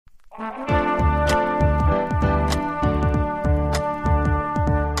You're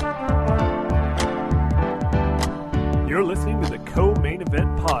listening to the Co-Main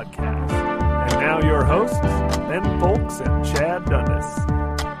Event Podcast. And now your hosts, Ben Folks and Chad Dundas.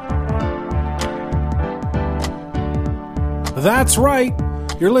 That's right.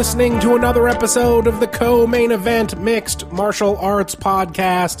 You're listening to another episode of the Co-Main Event Mixed Martial Arts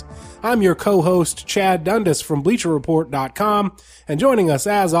Podcast. I'm your co-host, Chad Dundas from BleacherReport.com, and joining us,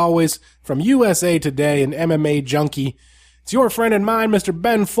 as always, from USA Today and MMA Junkie, it's your friend and mine, Mr.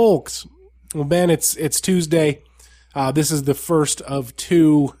 Ben Folks. Well, Ben, it's Tuesday. This is the first of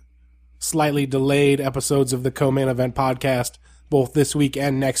two slightly delayed episodes of the Co-Main Event Podcast, both this week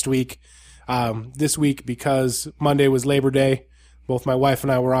and next week. This week because Monday was Labor Day. Both my wife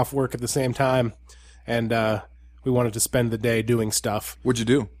and I were off work at the same time, and we wanted to spend the day doing stuff. What'd you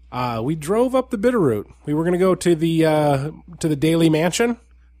do? We drove up the Bitterroot. We were going to go to the Daly Mansion,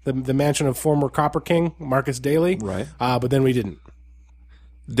 the mansion of former Copper King Marcus Daly. Right. But then we didn't.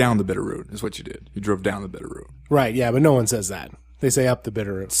 Down the Bitterroot is what you did. You drove down the Bitterroot. Right, yeah, but no one says that. They say up the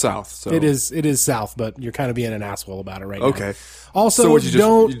Bitterroot. South. So It is south, but you're kind of being an asshole about it right now. Okay. Also, So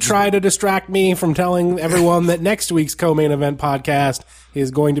don't try to distract me from telling everyone that next week's Co-Main Event Podcast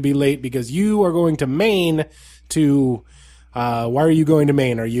is going to be late because you are going to Maine to... why are you going to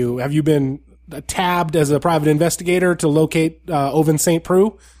Maine? Have you been tabbed as a private investigator to locate Oven St.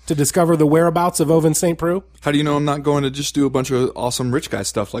 Preux, to discover the whereabouts of Oven St. Preux? How do you know I'm not going to just do a bunch of awesome rich guy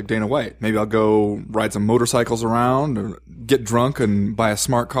stuff like Dana White? Maybe I'll go ride some motorcycles around or get drunk and buy a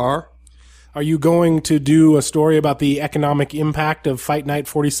smart car. Are you going to do a story about the economic impact of Fight Night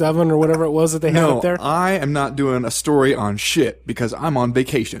 47 or whatever it was that they had up there? No, I am not doing a story on shit because I'm on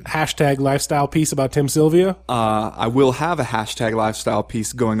vacation. Hashtag lifestyle piece about Tim Sylvia? I will have a hashtag lifestyle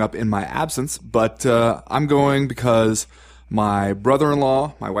piece going up in my absence, but I'm going because my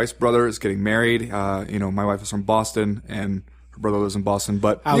brother-in-law, my wife's brother, is getting married. My wife is from Boston, and her brother lives in Boston.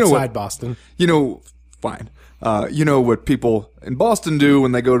 But Outside Boston. Fine. What people in Boston do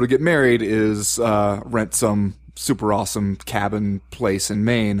when they go to get married is rent some super awesome cabin place in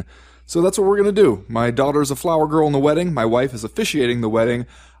Maine. So that's what we're going to do. My daughter's a flower girl in the wedding. My wife is officiating the wedding.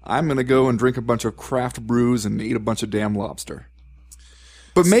 I'm going to go and drink a bunch of craft brews and eat a bunch of damn lobster.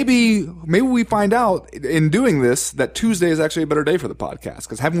 But maybe we find out in doing this that Tuesday is actually a better day for the podcast.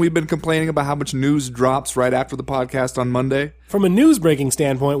 Because haven't we been complaining about how much news drops right after the podcast on Monday? From a news-breaking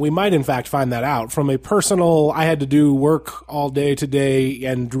standpoint, we might in fact find that out. From a personal, I had to do work all day today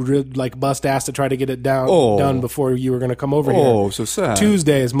and bust ass to try to get it done before you were going to come over here. Oh, so sad.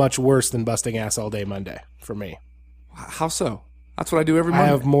 Tuesday is much worse than busting ass all day Monday for me. How so? That's what I do every Monday. I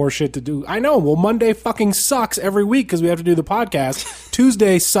have more shit to do. I know. Well, Monday fucking sucks every week because we have to do the podcast.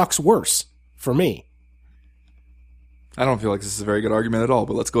 Tuesday sucks worse for me. I don't feel like this is a very good argument at all,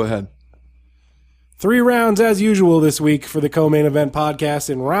 but let's go ahead. 3 rounds as usual this week for the Co-Main Event Podcast.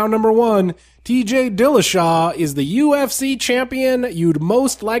 In round number 1, TJ Dillashaw is the UFC champion you'd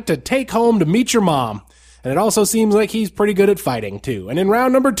most like to take home to meet your mom. And it also seems like he's pretty good at fighting, too. And in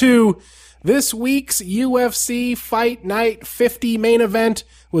round number 2... this week's UFC Fight Night 50 main event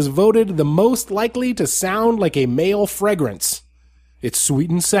was voted the most likely to sound like a male fragrance. It's Sweet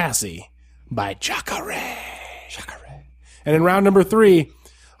and Sassy by Jacare. And in round number 3,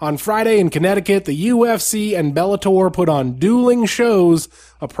 on Friday in Connecticut, the UFC and Bellator put on dueling shows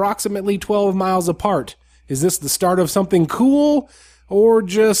approximately 12 miles apart. Is this the start of something cool or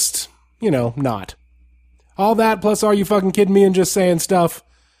just, not? All that plus Are You Fucking Kidding Me and Just Saying Stuff.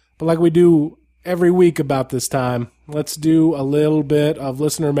 But like we do every week about this time, let's do a little bit of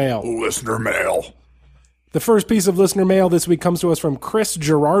listener mail. Listener mail. The first piece of listener mail this week comes to us from Chris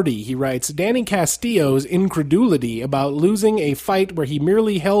Girardi. He writes, Danny Castillo's incredulity about losing a fight where he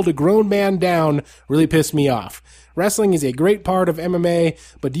merely held a grown man down really pissed me off. Wrestling is a great part of MMA,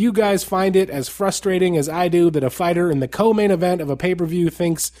 but do you guys find it as frustrating as I do that a fighter in the co-main event of a pay-per-view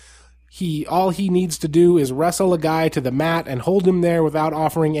thinks all he needs to do is wrestle a guy to the mat and hold him there without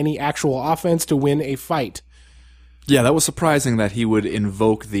offering any actual offense to win a fight? Yeah, that was surprising that he would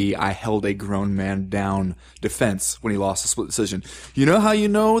invoke the I held a grown man down defense when he lost a split decision. You know how you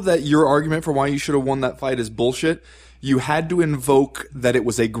know that your argument for why you should have won that fight is bullshit? You had to invoke that it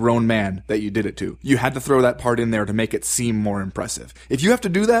was a grown man that you did it to. You had to throw that part in there to make it seem more impressive. If you have to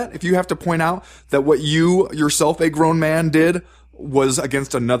do that, if you have to point out that what you, yourself a grown man, did was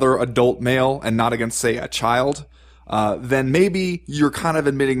against another adult male and not against, say, a child, then maybe you're kind of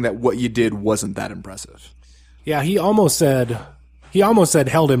admitting that what you did wasn't that impressive. Yeah, he almost said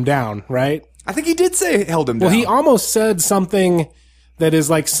held him down, right? I think he did say held him down. Well, he almost said something that is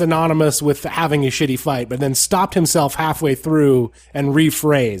like synonymous with having a shitty fight, but then stopped himself halfway through and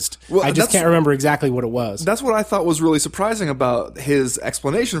rephrased. Well, I just can't remember exactly what it was. That's what I thought was really surprising about his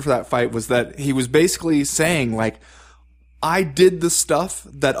explanation for that fight, was that he was basically saying, like, I did the stuff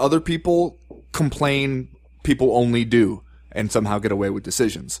that other people complain people only do and somehow get away with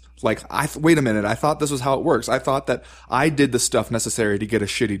decisions. Like, wait a minute, I thought this was how it works. I thought that I did the stuff necessary to get a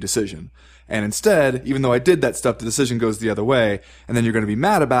shitty decision. And instead, even though I did that stuff, the decision goes the other way, and then you're going to be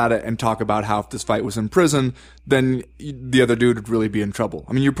mad about it and talk about how if this fight was in prison, then the other dude would really be in trouble.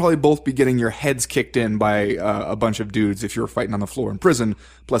 I mean, you'd probably both be getting your heads kicked in by a bunch of dudes if you were fighting on the floor in prison,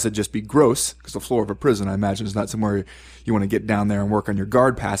 plus it'd just be gross, because the floor of a prison, I imagine, is not somewhere you want to get down there and work on your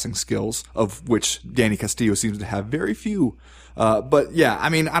guard passing skills, of which Danny Castillo seems to have very few. But yeah, I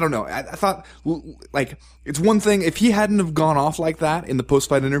mean, I don't know. I thought, like, it's one thing, if he hadn't have gone off like that in the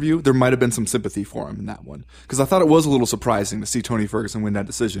post-fight interview, there might have been some sympathy for him in that one. Because I thought it was a little surprising to see Tony Ferguson win that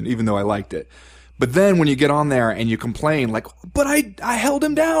decision, even though I liked it. But then when you get on there and you complain, like, but I held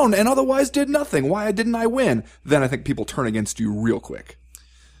him down and otherwise did nothing, why didn't I win? Then I think people turn against you real quick.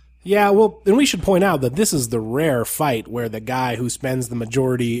 Yeah, well, and we should point out that this is the rare fight where the guy who spends the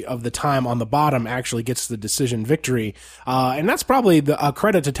majority of the time on the bottom actually gets the decision victory. And that's probably a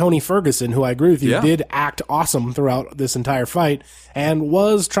credit to Tony Ferguson, who I agree with you, did act awesome throughout this entire fight and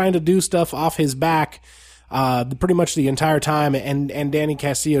was trying to do stuff off his back pretty much the entire time. And Danny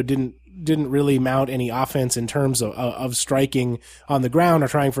Castillo didn't really mount any offense in terms of striking on the ground or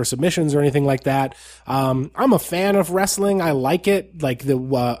trying for submissions or anything like that. I'm a fan of wrestling. I like it. Like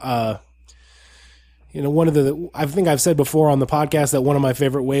I think I've said before on the podcast that one of my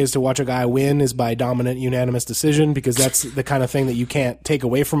favorite ways to watch a guy win is by dominant unanimous decision, because that's the kind of thing that you can't take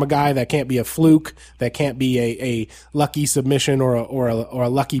away from a guy. That can't be a fluke. That can't be a lucky submission or a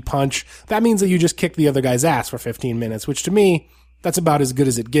lucky punch. That means that you just kick the other guy's ass for 15 minutes, which to me, that's about as good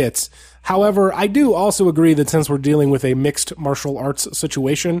as it gets. However, I do also agree that since we're dealing with a mixed martial arts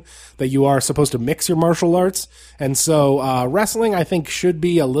situation, that you are supposed to mix your martial arts. And so wrestling, I think, should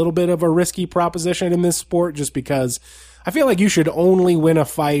be a little bit of a risky proposition in this sport, just because I feel like you should only win a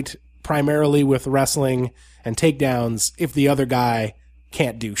fight primarily with wrestling and takedowns if the other guy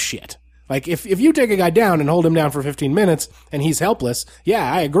can't do shit. Like, if you take a guy down and hold him down for 15 minutes and he's helpless,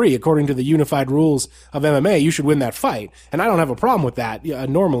 yeah, I agree. According to the unified rules of MMA, you should win that fight. And I don't have a problem with that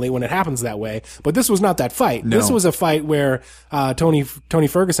normally when it happens that way. But this was not that fight. No. This was a fight where Tony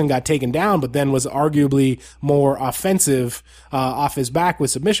Ferguson got taken down, but then was arguably more offensive off his back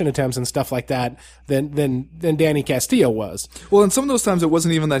with submission attempts and stuff like that than Danny Castillo was. Well, and some of those times it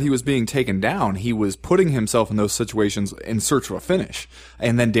wasn't even that he was being taken down. He was putting himself in those situations in search of a finish.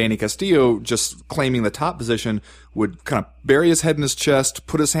 And then Danny Castillo, just claiming the top position, would kind of bury his head in his chest,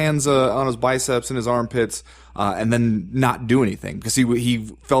 put his hands on his biceps and his armpits, and then not do anything, because he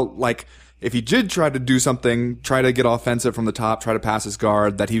felt like if he did try to do something, try to get offensive from the top, try to pass his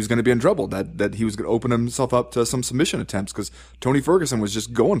guard, that he was going to be in trouble, that he was going to open himself up to some submission attempts, because Tony Ferguson was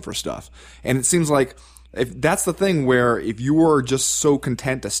just going for stuff. And it seems like if that's the thing, where if you are just so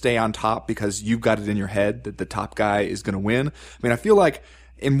content to stay on top because you've got it in your head that the top guy is going to win, I mean, I feel like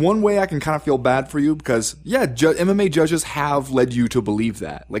in one way I can kind of feel bad for you, because, yeah, MMA judges have led you to believe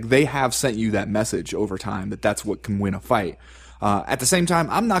that. Like, they have sent you that message over time that that's what can win a fight. At the same time,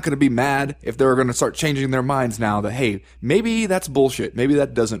 I'm not going to be mad if they're going to start changing their minds now that, hey, maybe that's bullshit. Maybe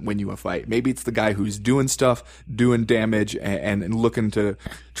that doesn't win you a fight. Maybe it's the guy who's doing stuff, doing damage, and looking to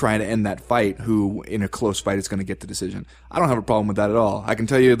try to end that fight, who in a close fight is going to get the decision. I don't have a problem with that at all. I can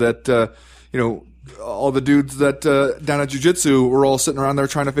tell you that, all the dudes that down at jiu-jitsu were all sitting around there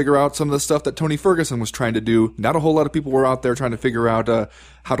trying to figure out some of the stuff that Tony Ferguson was trying to do. Not a whole lot of people were out there trying to figure out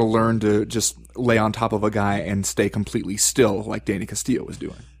how to learn to just lay on top of a guy and stay completely still like Danny Castillo was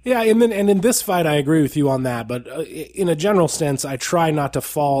doing. Yeah, and in this fight, I agree with you on that. But in a general sense, I try not to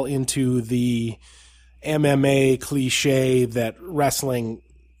fall into the MMA cliche that wrestling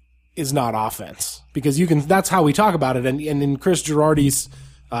is not offense, because that's how we talk about it. And in Chris Girardi's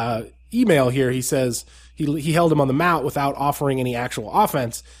email here, he says he held him on the mount without offering any actual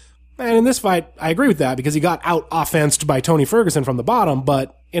offense. And in this fight, I agree with that, because he got out offensed by Tony Ferguson from the bottom.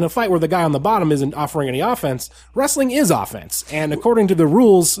 But in a fight where the guy on the bottom isn't offering any offense, wrestling is offense. And according to the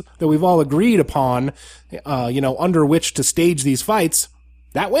rules that we've all agreed upon, under which to stage these fights,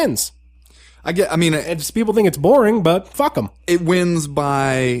 that wins. People think it's boring, but fuck them. It wins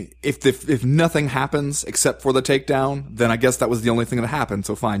by, if nothing happens except for the takedown, then I guess that was the only thing that happened,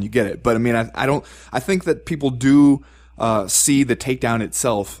 so fine, you get it. But I mean, I think that people do see the takedown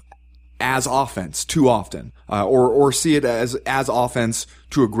itself as offense too often, or see it as offense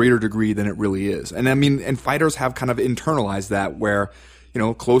to a greater degree than it really is. And I mean, and fighters have kind of internalized that where,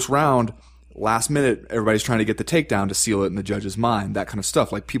 close round, last minute, everybody's trying to get the takedown to seal it in the judge's mind, that kind of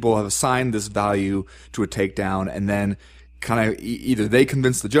stuff. Like, people have assigned this value to a takedown, and then kind of either they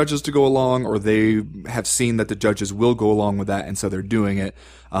convince the judges to go along, or they have seen that the judges will go along with that, and so they're doing it.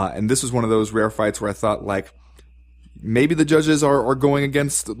 And this was one of those rare fights where I thought, like, maybe the judges are going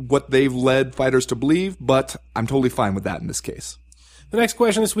against what they've led fighters to believe, but I'm totally fine with that in this case. The next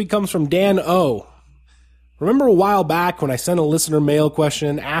question this week comes from Dan O. Remember a while back when I sent a listener mail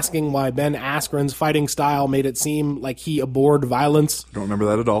question asking why Ben Askren's fighting style made it seem like he abhorred violence? Don't remember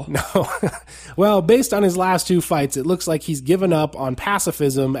that at all. No. Well, based on his last 2 fights, it looks like he's given up on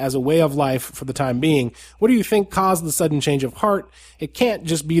pacifism as a way of life for the time being. What do you think caused the sudden change of heart? It can't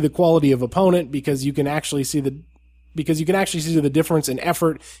just be the quality of opponent, because you can actually see the difference in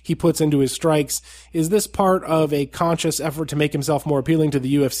effort he puts into his strikes. Is this part of a conscious effort to make himself more appealing to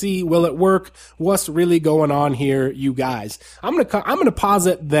the UFC? Will it work? What's really going on here, you guys? I'm gonna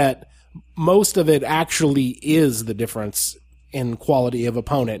posit that most of it actually is the difference in quality of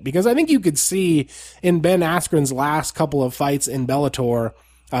opponent, because I think you could see in Ben Askren's last couple of fights in Bellator,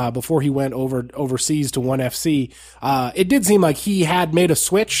 before he went overseas to ONE FC, it did seem like he had made a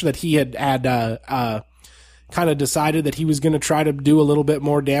switch, that he had kind of decided that he was going to try to do a little bit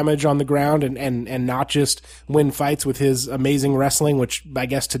more damage on the ground and not just win fights with his amazing wrestling, which I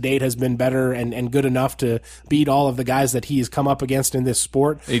guess to date has been better and good enough to beat all of the guys that he's come up against in this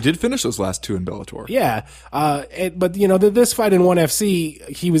sport. He did finish those last 2 in Bellator. Yeah. But this fight in ONE FC,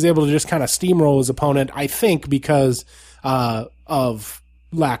 he was able to just kind of steamroll his opponent, I think, because of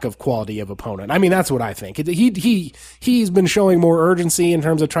lack of quality of opponent. I mean, that's what I think. He's been showing more urgency in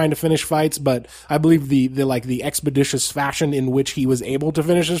terms of trying to finish fights, but I believe the expeditious fashion in which he was able to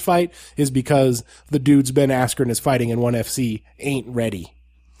finish his fight is because the dudes Ben Askren is fighting in ONE FC ain't ready.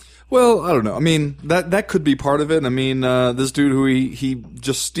 Well, I don't know. I mean, that could be part of it. I mean, this dude who he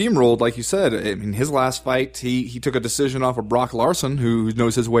just steamrolled, like you said. I mean, his last fight, he took a decision off of Brock Larson, who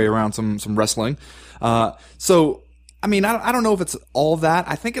knows his way around some wrestling. So, I mean, I don't know if it's all that.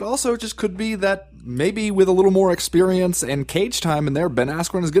 I think it also just could be that maybe with a little more experience and cage time in there, Ben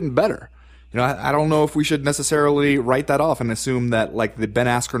Askren is getting better. I don't know if we should necessarily write that off and assume that, like, the Ben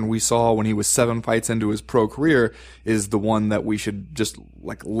Askren we saw when he was 7 fights into his pro career is the one that we should just,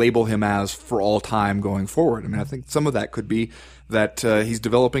 like, label him as for all time going forward. I mean, I think some of that could be that he's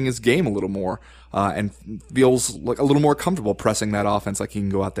developing his game a little more and feels like a little more comfortable pressing that offense, like he can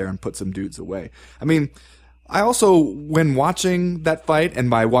go out there and put some dudes away. I mean, I also, when watching that fight, and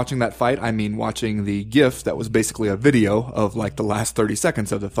by watching that fight, I mean watching the GIF that was basically a video of, like, the last 30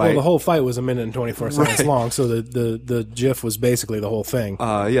 seconds of the fight. Well, the whole fight was 1 minute and 24 seconds long, so the GIF was basically the whole thing.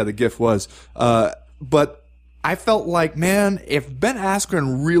 Yeah, the GIF was. But I felt like, man, if Ben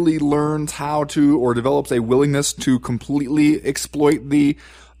Askren really learns how to, or develops a willingness to completely exploit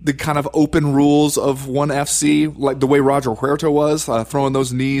the kind of open rules of ONE FC, like the way Roger Huerta was, throwing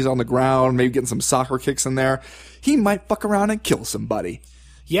those knees on the ground, maybe getting some soccer kicks in there, he might fuck around and kill somebody.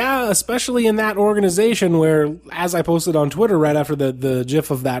 Yeah, especially in that organization where, as I posted on Twitter right after the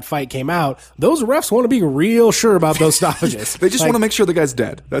GIF of that fight came out, those refs want to be real sure about those stoppages. They just want to make sure the guy's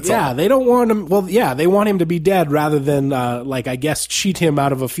dead. That's all. Yeah, they don't want him. Well, yeah, they want him to be dead rather than, I guess, cheat him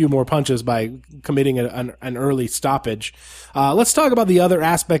out of a few more punches by committing an early stoppage. Let's talk about the other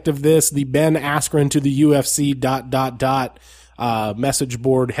aspect of this, the Ben Askren to the UFC ... message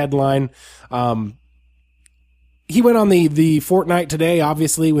board headline. He went on the Fortnite today,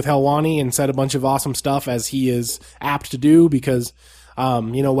 obviously, with Helwani and said a bunch of awesome stuff, as he is apt to do, because,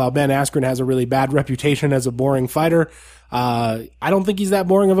 while Ben Askren has a really bad reputation as a boring fighter, I don't think he's that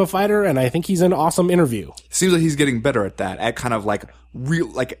boring of a fighter, and I think he's an awesome interview. Seems like he's getting better at that, at kind of like real,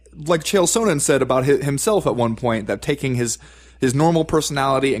 like Chael Sonnen said about himself at one point, that taking his normal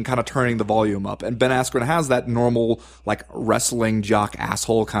personality and kind of turning the volume up. And Ben Askren has that normal, like, wrestling jock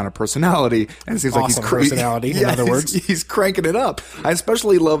asshole kind of personality. And it seems awesome like he's personality, in other words. He's cranking it up. I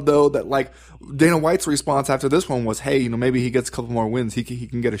especially love, though, that, like, Dana White's response after this one was, hey, maybe he gets a couple more wins. He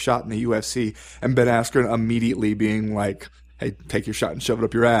can get a shot in the UFC. And Ben Askren immediately being like, hey, take your shot and shove it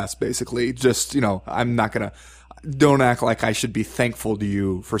up your ass, basically. Just, I'm not gonna, don't act like I should be thankful to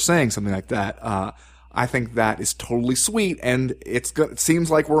you for saying something like that. I think that is totally sweet, and it seems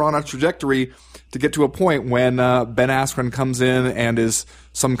like we're on a trajectory to get to a point when Ben Askren comes in and is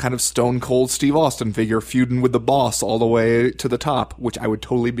some kind of stone cold Steve Austin figure feuding with the boss all the way to the top, which I would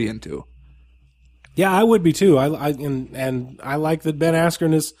totally be into. Yeah, I would be too. I like that Ben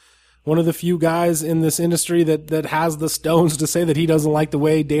Askren is one of the few guys in this industry that has the stones to say that he doesn't like the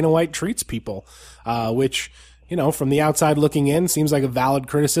way Dana White treats people, which, you know, from the outside looking in seems like a valid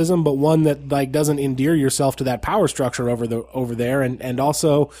criticism, but one that like doesn't endear yourself to that power structure over there. And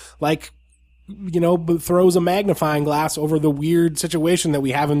also like, you know, throws a magnifying glass over the weird situation that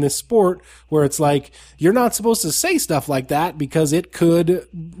we have in this sport where it's like, you're not supposed to say stuff like that because it could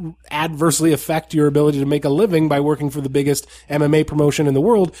adversely affect your ability to make a living by working for the biggest MMA promotion in the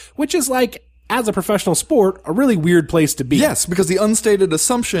world, which is like, as a professional sport, a really weird place to be. Yes, because the unstated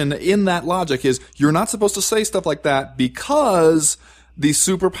assumption in that logic is you're not supposed to say stuff like that because the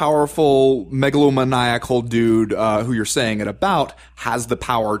super powerful megalomaniacal dude who you're saying it about has the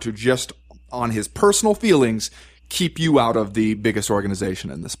power to just on his personal feelings keep you out of the biggest organization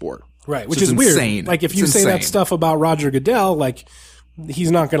in the sport. Right, which is weird. Insane. Like if you say that stuff about Roger Goodell, like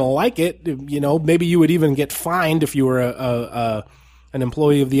he's not going to like it. You know, maybe you would even get fined if you were an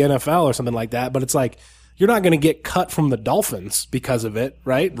employee of the NFL or something like that. But it's like you're not going to get cut from the Dolphins because of it,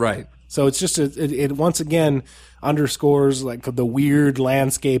 right? Right. So it's just it once again underscores like the weird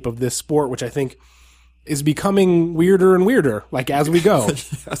landscape of this sport, which I think is becoming weirder and weirder, like as we go.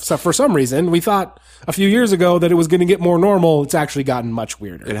 Yes. So for some reason, we thought a few years ago that it was going to get more normal. It's actually gotten much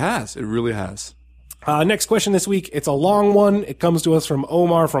weirder. It has. It really has. Next question this week. It's a long one. It comes to us from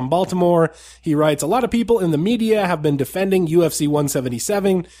Omar from Baltimore. He writes, a lot of people in the media have been defending UFC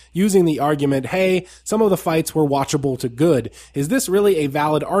 177 using the argument, hey, some of the fights were watchable to good. Is this really a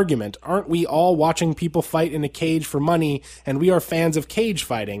valid argument? Aren't we all watching people fight in a cage for money and we are fans of cage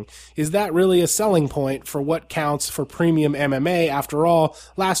fighting? Is that really a selling point for what counts for premium MMA? After all,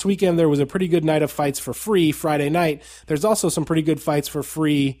 last weekend there was a pretty good night of fights for free Friday night. There's also some pretty good fights for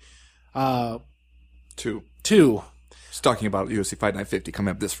free, Two. Just talking about UFC Fight Night 50 coming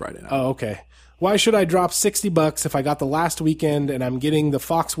up this Friday night. Oh, okay. Why should I drop $60 if I got the last weekend and I'm getting the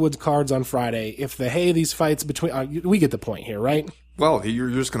Foxwoods cards on Friday? If these fights between, we get the point here, right? Well, you're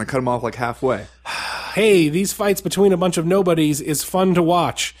just going to cut them off like halfway. Hey, these fights between a bunch of nobodies is fun to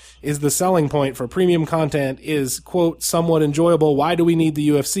watch, is the selling point for premium content, is, quote, somewhat enjoyable. Why do we need the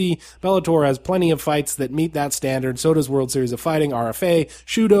UFC? Bellator has plenty of fights that meet that standard. So does World Series of Fighting, RFA,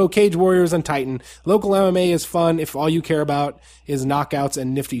 Shudo, Cage Warriors, and Titan. Local MMA is fun if all you care about is knockouts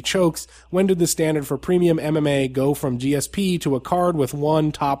and nifty chokes. When did the standard for premium MMA go from GSP to a card with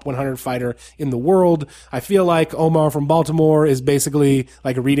one top 100 fighter in the world? I feel like Omar from Baltimore is basically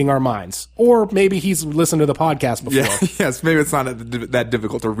like reading our minds. Or maybe he's listened to the podcast before. Yeah, yes, maybe it's not that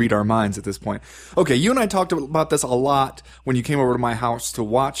difficult to read our minds at this point. Okay, you and I talked about this a lot when you came over to my house to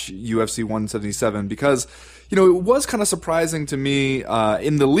watch UFC 177 because, you know, it was kind of surprising to me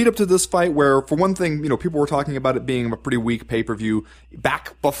in the lead up to this fight where, for one thing, you know, people were talking about it being a pretty weak pay-per-view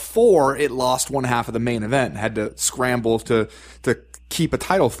back before it lost one half of the main event and had to scramble to keep a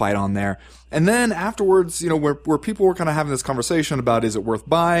title fight on there. And then afterwards, you know, where people were kind of having this conversation about is it worth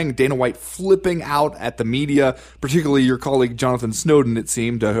buying, Dana White flipping out at the media, particularly your colleague Jonathan Snowden, it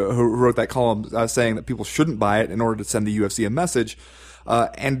seemed, who wrote that column saying that people shouldn't buy it in order to send the UFC a message,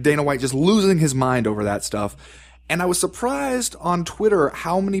 and Dana White just losing his mind over that stuff. And I was surprised on Twitter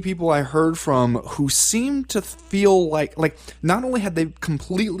how many people I heard from who seemed to feel like not only had they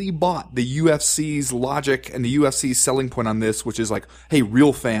completely bought the UFC's logic and the UFC's selling point on this, which is like, hey,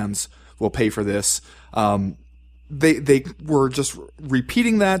 real fans will pay for this. They were just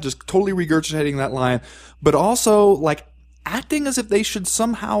repeating that, just totally regurgitating that line, but also like acting as if they should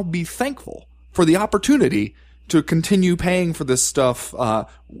somehow be thankful for the opportunity to continue paying for this stuff,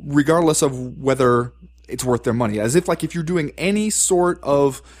 regardless of whether it's worth their money. As if like if you're doing any sort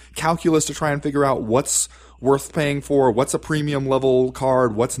of calculus to try and figure out what's worth paying for, what's a premium level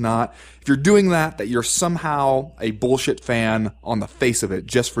card, what's not. If you're doing that you're somehow a bullshit fan on the face of it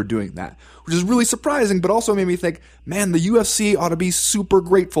just for doing that, which is really surprising, but also made me think, man, the UFC ought to be super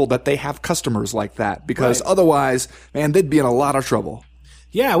grateful that they have customers like that because otherwise, man, they'd be in a lot of trouble.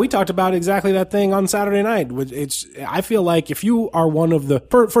 Yeah, we talked about exactly that thing on Saturday night. I feel like if you are one of the,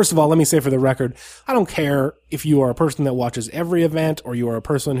 first of all, let me say for the record, I don't care if you are a person that watches every event or you are a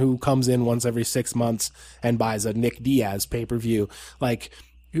person who comes in once every 6 months and buys a Nick Diaz pay-per-view. Like,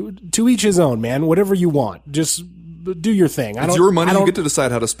 to each his own, man. Whatever you want. Just do your thing. It's your money. You get to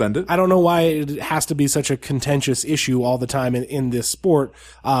decide how to spend it. I don't know why it has to be such a contentious issue all the time in this sport.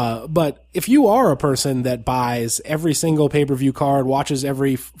 But if you are a person that buys every single pay-per-view card, watches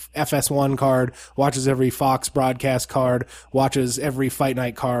every FS1 card, watches every Fox broadcast card, watches every Fight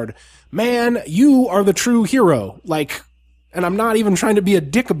Night card, man, you are the true hero. Like, And I'm not even trying to be a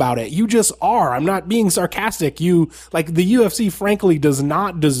dick about it. You just are. I'm not being sarcastic. The UFC frankly does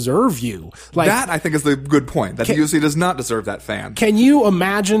not deserve you. Like, that, I think, is the good point. That the UFC does not deserve that fan. Can you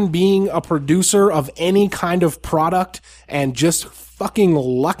imagine being a producer of any kind of product and just fucking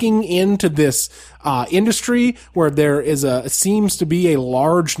lucking into this industry where there seems to be a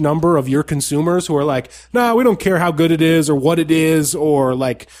large number of your consumers who are like, nah, we don't care how good it is or what it is, or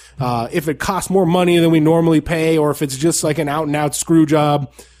like if it costs more money than we normally pay, or if it's just like an out and out screw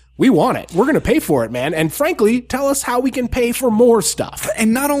job. We want it. We're going to pay for it, man. And frankly, tell us how we can pay for more stuff.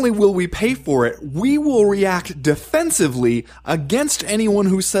 And not only will we pay for it, we will react defensively against anyone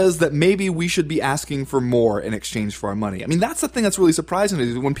who says that maybe we should be asking for more in exchange for our money. I mean, that's the thing that's really surprising to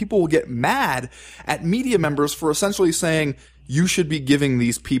me, is when people will get mad at media members for essentially saying, you should be giving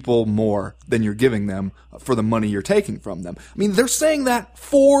these people more than you're giving them for the money you're taking from them. I mean, they're saying that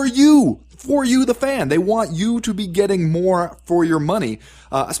for you, the fan. They want you to be getting more for your money,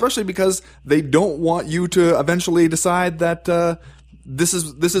 especially because they don't want you to eventually decide that this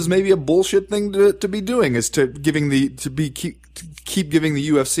is maybe a bullshit thing to be doing, is keep giving the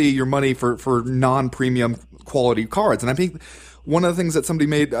UFC your money for non-premium quality cards. And I think one of the things that somebody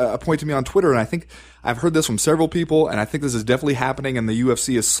made a point to me on Twitter, and I think I've heard this from several people, and I think this is definitely happening, and the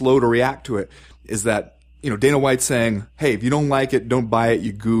UFC is slow to react to it, is that, Dana White's saying, hey, if you don't like it, don't buy it,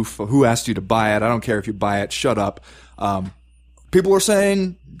 you goof. Who asked you to buy it? I don't care if you buy it. Shut up. People are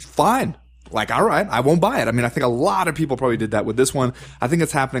saying, fine. Like, all right, I won't buy it. I mean, I think a lot of people probably did that with this one. I think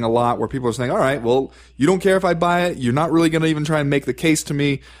it's happening a lot where people are saying, all right, well, you don't care if I buy it. You're not really going to even try and make the case to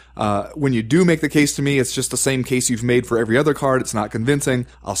me. When you do make the case to me, it's just the same case you've made for every other card. It's not convincing.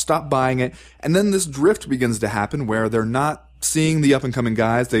 I'll stop buying it. And then this drift begins to happen where they're not seeing the up-and-coming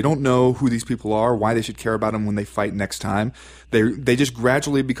guys. They don't know who these people are, why they should care about them when they fight next time. They just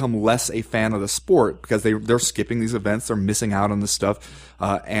gradually become less a fan of the sport because they're skipping these events, they're missing out on this stuff,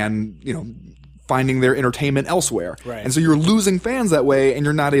 and finding their entertainment elsewhere. Right. And so you're losing fans that way, and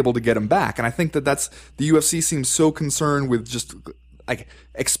you're not able to get them back. And I think that's the UFC seems so concerned with just like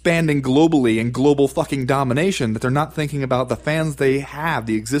expanding globally and global fucking domination that they're not thinking about the fans they have,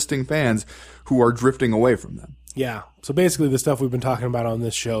 the existing fans who are drifting away from them. Yeah. So basically the stuff we've been talking about on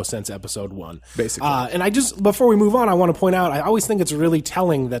this show since episode 1. Basically. And before we move on, I want to point out, I always think it's really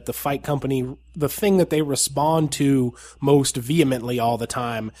telling that the fight company, the thing that they respond to most vehemently all the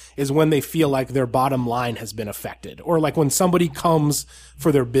time is when they feel like their bottom line has been affected, or like when somebody comes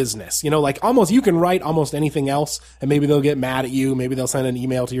for their business, like almost, you can write almost anything else and maybe they'll get mad at you. Maybe they'll send an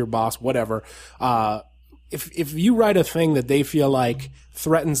email to your boss, whatever. If you write a thing that they feel like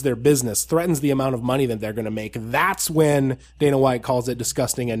threatens their business, threatens the amount of money that they're going to make, that's when Dana White calls it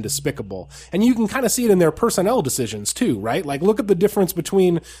disgusting and despicable. And you can kind of see it in their personnel decisions too, right? Like, look at the difference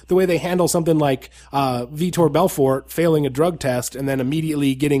between the way they handle something like Vitor Belfort failing a drug test and then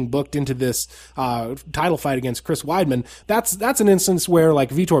immediately getting booked into this title fight against Chris Weidman. That's an instance where, like,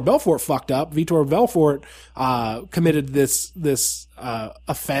 Vitor Belfort fucked up. Vitor Belfort committed this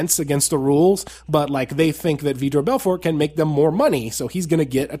offense against the rules, but like they think that Vitor Belfort can make them more money, so he's going to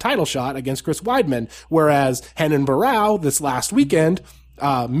get a title shot against Chris Weidman. Whereas Renan Barão this last weekend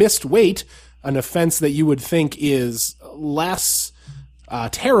missed weight, an offense that you would think is less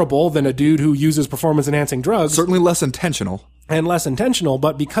terrible than a dude who uses performance-enhancing drugs. Certainly less intentional. And less intentional,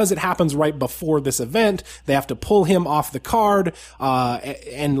 but because it happens right before this event, they have to pull him off the card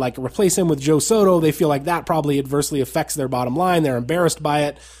and like replace him with Joe Soto. They feel like that probably adversely affects their bottom line. They're embarrassed by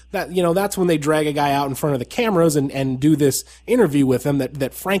it. That's when they drag a guy out in front of the cameras and do this interview with him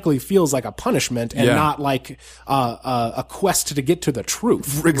that frankly feels like a punishment and not like a quest to get to the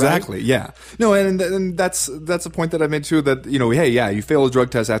truth. Exactly. Right? Yeah. No, and that's a point that I made too, that, hey, yeah, you fail a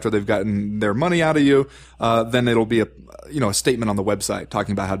drug test after they've gotten their money out of you, then it'll be a statement on the website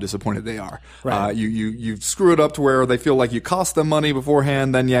talking about how disappointed they are. Right. You screw it up to where they feel like you cost them money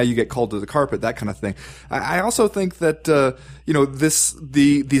beforehand, then you get called to the carpet, that kind of thing. I also think that,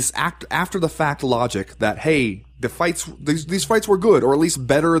 this after the fact logic that, hey, these fights were good, or at least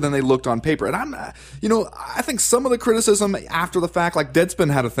better than they looked on paper. And I think some of the criticism after the fact, like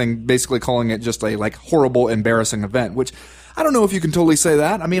Deadspin had a thing basically calling it just a like horrible, embarrassing event, which I don't know if you can totally say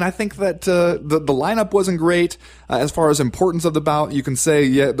that. I mean, I think that the lineup wasn't great as far as importance of the bout. You can say,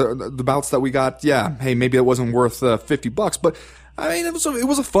 the bouts that we got, hey, maybe it wasn't worth $50, but I mean, it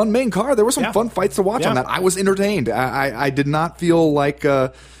was a fun main card. There were some fun fights to watch on that. I was entertained. I did not feel like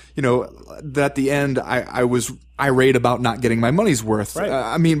that at the end I was irate about not getting my money's worth.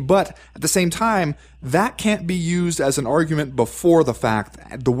 Right. But at the same time, that can't be used as an argument before the fact,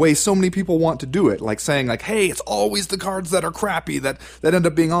 the way so many people want to do it, like saying like, hey, it's always the cards that are crappy that end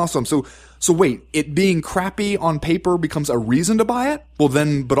up being awesome. So So wait, it being crappy on paper becomes a reason to buy it? Well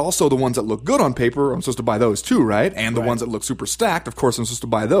then, but also the ones that look good on paper, I'm supposed to buy those too, right? And the ones that look super stacked, of course I'm supposed to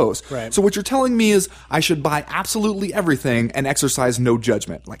buy those. Right. So what you're telling me is I should buy absolutely everything and exercise no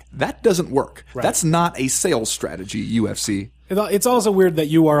judgment. Like, that doesn't work. Right. That's not a sales strategy, UFC. It's also weird that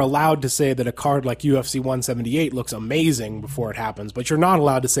you are allowed to say that a card like UFC 178 looks amazing before it happens, but you're not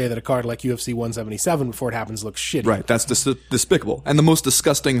allowed to say that a card like UFC 177 before it happens looks shitty. Right, that's despicable. And the most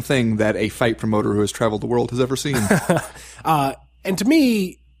disgusting thing that a fight promoter who has traveled the world has ever seen. And to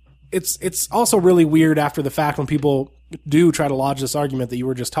me, it's also really weird after the fact when people do try to lodge this argument that you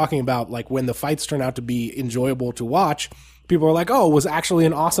were just talking about, like when the fights turn out to be enjoyable to watch, people are like, oh, it was actually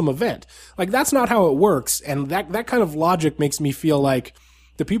an awesome event. Like, that's not how it works. And that kind of logic makes me feel like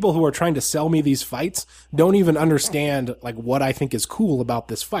the people who are trying to sell me these fights don't even understand, like, what I think is cool about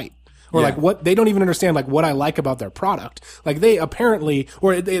this fight. Or like what they don't even understand, like what I like about their product. Like they apparently,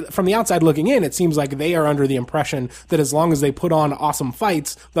 or from the outside looking in, it seems like they are under the impression that as long as they put on awesome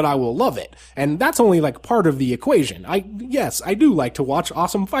fights, that I will love it. And that's only like part of the equation. Yes, I do like to watch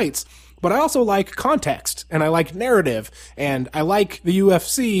awesome fights. But I also like context, and I like narrative, and I like the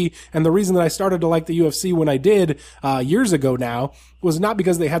UFC, and the reason that I started to like the UFC when I did, years ago now, was not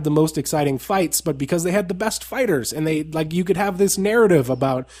because they had the most exciting fights, but because they had the best fighters, and they, like, you could have this narrative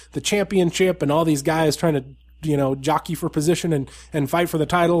about the championship and all these guys trying to, you know, jockey for position and fight for the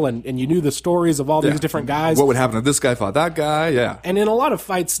title, and you knew the stories of all these different guys. What would happen if this guy fought that guy? Yeah. And in a lot of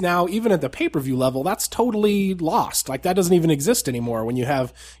fights now, even at the pay-per-view level, that's totally lost. Like, that doesn't even exist anymore when you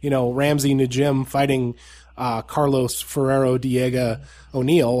have, you know, Ramsey Najim fighting Carlos Ferrero Diego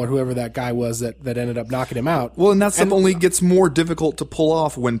O'Neill, or whoever that guy was that ended up knocking him out. Well, and that stuff only gets more difficult to pull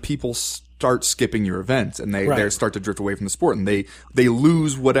off when people start skipping your events and they start to drift away from the sport, and they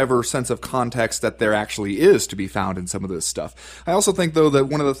lose whatever sense of context that there actually is to be found in some of this stuff. I also think, though, that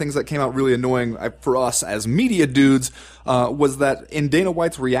one of the things that came out really annoying for us as media dudes was that in Dana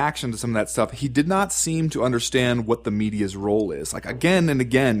White's reaction to some of that stuff, he did not seem to understand what the media's role is. Like, again and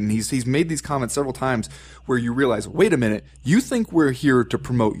again, and he's made these comments several times where you realize, wait a minute, you think we're here to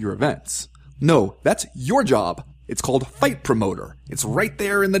promote your events. No, that's your job. It's called fight promoter. It's right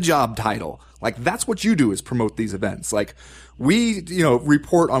there in the job title. Like, that's what you do, is promote these events. Like, we, you know,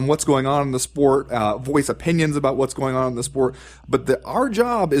 report on what's going on in the sport, voice opinions about what's going on in the sport, but our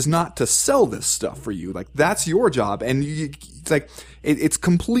job is not to sell this stuff for you. Like, that's your job. And it's like, it's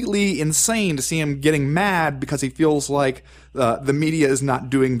completely insane to see him getting mad because he feels like the media is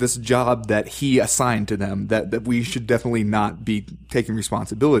not doing this job that he assigned to them, that we should definitely not be taking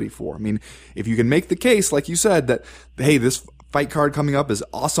responsibility for. I mean, if you can make the case, like you said, that, hey, this fight card coming up is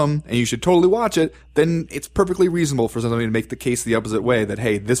awesome and you should totally watch it, then it's perfectly reasonable for somebody to make the case the opposite way, that,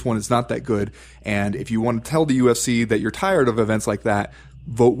 hey, this one is not that good. And if you want to tell the UFC that you're tired of events like that,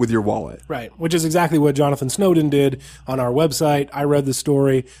 vote with your wallet. Right, which is exactly what Jonathan Snowden did on our website. I read the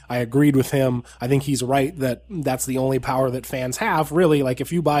story. I agreed with him. I think he's right that that's the only power that fans have, really. Like,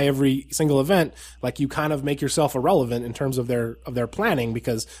 if you buy every single event, like, you kind of make yourself irrelevant in terms of their planning,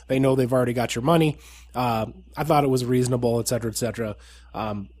 because they know they've already got your money. I thought it was reasonable, et cetera, et cetera.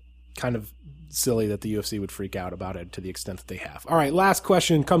 Kind of silly that the UFC would freak out about it to the extent that they have. All right, last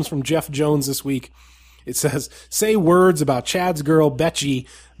question comes from Jeff Jones this week. It says, say words about Chad's girl, Betchy,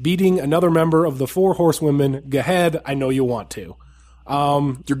 beating another member of the Four Horsewomen. Go ahead. I know you want to.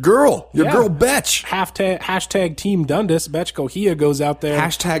 Your girl, Betch. Hashtag Team Dundas. Betch Kohia goes out there.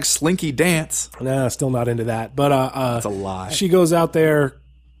 Hashtag Slinky Dance. Nah, still not into that. But that's a lie. She goes out there,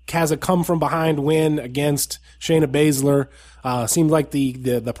 has a come from behind win against Shayna Baszler. Seemed like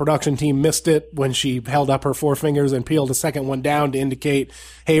the production team missed it when she held up her four fingers and peeled a second one down to indicate,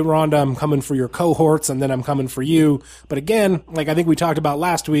 hey, Ronda, I'm coming for your cohorts, and then I'm coming for you. But again, like I think we talked about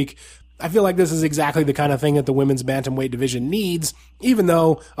last week, I feel like this is exactly the kind of thing that the women's bantamweight division needs, even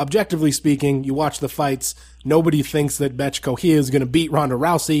though, objectively speaking, you watch the fights, nobody thinks that Betch Kohia is going to beat Ronda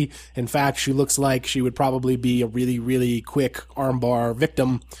Rousey. In fact, she looks like she would probably be a really, really quick armbar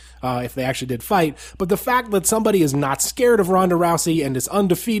victim if they actually did fight. But the fact that somebody is not scared of Ronda Rousey and is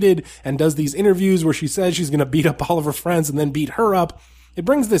undefeated and does these interviews where she says she's going to beat up all of her friends and then beat her up, it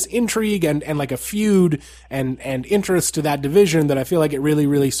brings this intrigue and like a feud and interest to that division that I feel like it really,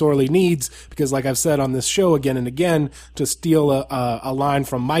 really sorely needs, because like I've said on this show again and again, to steal a line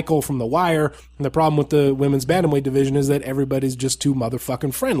from Michael from The Wire, and the problem with the women's bantamweight division is that everybody's just too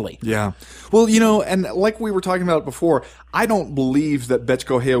motherfucking friendly. Yeah. Well, you know, and like we were talking about before, I don't believe that Betch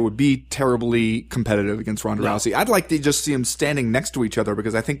Kohia would be terribly competitive against Ronda Rousey. I'd like to just see them standing next to each other,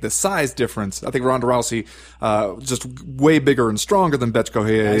 because I think the size difference, I think Ronda Rousey just way bigger and stronger than Betch Bethe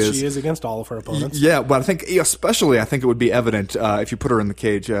Correia As she is against all of her opponents. Yeah, but I think it would be evident if you put her in the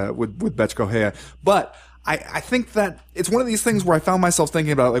cage with Bethe Correia. But I think that it's one of these things where I found myself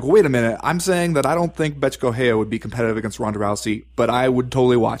thinking about, like, wait a minute, I'm saying that I don't think Bethe Correia would be competitive against Ronda Rousey, but I would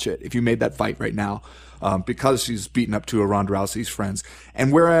totally watch it if you made that fight right now, because she's beaten up to a Ronda Rousey's friends.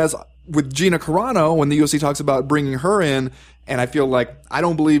 And whereas with Gina Carano, when the UFC talks about bringing her in, and I feel like I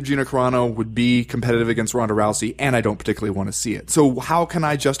don't believe Gina Carano would be competitive against Ronda Rousey, and I don't particularly want to see it. So how can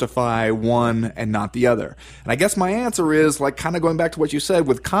I justify one and not the other? And I guess my answer is, like, kind of going back to what you said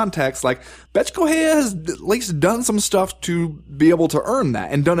with context, like, Bethe Correia has at least done some stuff to be able to earn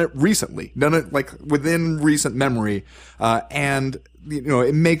that, and done it recently, done it like within recent memory, and you know,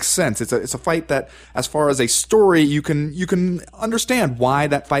 it makes sense. It's a fight that, as far as a story, you can understand why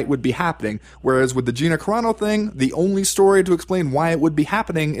that fight would be happening. Whereas with the Gina Carano thing, the only story to explain why it would be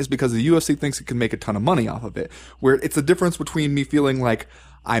happening is because the UFC thinks it can make a ton of money off of it. Where it's a difference between me feeling like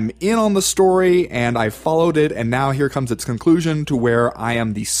I'm in on the story and I followed it, and now here comes its conclusion, to where I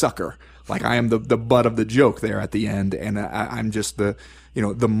am the sucker. Like, I am the butt of the joke there at the end, and I'm just the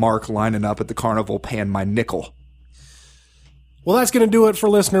mark lining up at the carnival paying my nickel. Well, that's going to do it for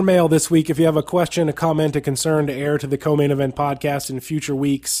listener mail this week. If you have a question, a comment, a concern to air to the Co-Main Event podcast in future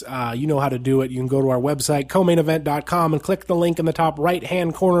weeks, you know how to do it. You can go to our website, comainevent.com, and click the link in the top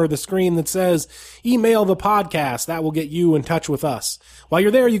right-hand corner of the screen that says email the podcast. That will get you in touch with us. While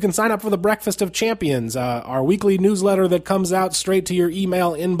you're there, you can sign up for the Breakfast of Champions, our weekly newsletter that comes out straight to your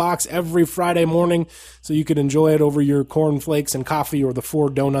email inbox every Friday morning, so you can enjoy it over your cornflakes and coffee or the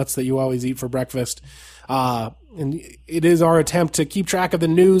 4 donuts that you always eat for breakfast. And it is our attempt to keep track of the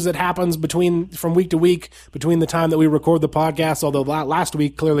news that happens from week to week, between the time that we record the podcast, although last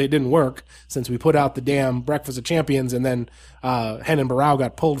week, clearly it didn't work, since we put out the damn Breakfast of Champions, and then Renan Barão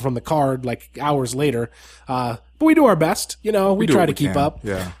got pulled from the card like hours later. But we do our best, we try to keep up.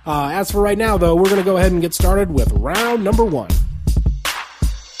 Yeah. As for right now, though, we're going to go ahead and get started with round number 1.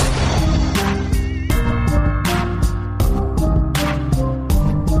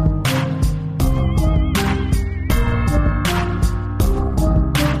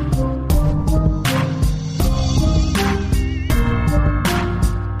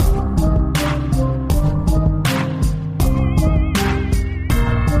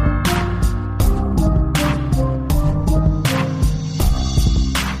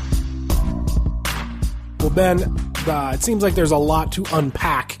 Ben, it seems like there's a lot to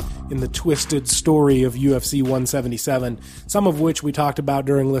unpack in the twisted story of UFC 177, some of which we talked about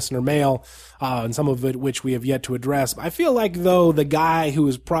during listener mail, and some of it which we have yet to address. I feel like, though, the guy who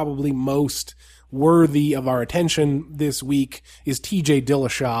is probably most worthy of our attention this week is TJ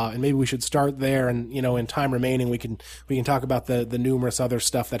Dillashaw, and maybe we should start there, and in time remaining we can talk about the numerous other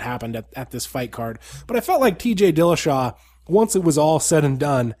stuff that happened at this fight card. But I felt like TJ Dillashaw, once it was all said and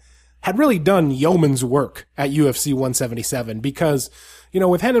done, had really done yeoman's work at UFC 177, because,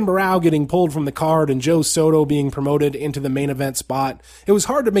 with Renan Barão getting pulled from the card and Joe Soto being promoted into the main event spot, it was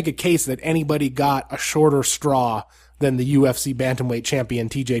hard to make a case that anybody got a shorter straw than the UFC bantamweight champion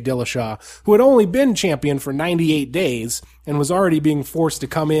TJ Dillashaw, who had only been champion for 98 days and was already being forced to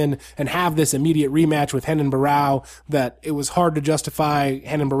come in and have this immediate rematch with Renan Barão that it was hard to justify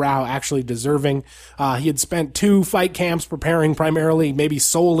Renan Barão actually deserving. He had spent 2 fight camps preparing primarily, maybe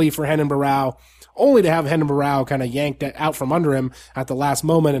solely for Renan Barão, only to have Renan Barão kind of yanked out from under him at the last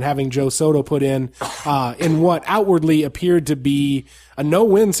moment, and having Joe Soto put in what outwardly appeared to be a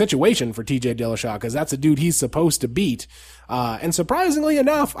no-win situation for TJ Dillashaw, because that's a dude he's supposed to beat. And surprisingly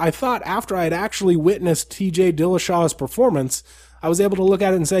enough, I thought after I had actually witnessed TJ Dillashaw's performance, I was able to look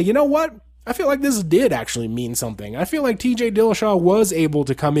at it and say, you know what? I feel like this did actually mean something. I feel like TJ Dillashaw was able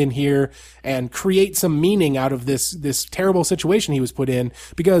to come in here and create some meaning out of this terrible situation he was put in,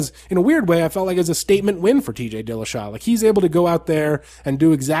 because in a weird way, I felt like it was a statement win for TJ Dillashaw. Like, he's able to go out there and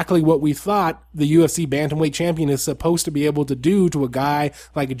do exactly what we thought the UFC bantamweight champion is supposed to be able to do to a guy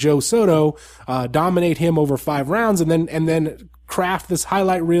like Joe Soto, dominate him over 5 rounds, and then craft this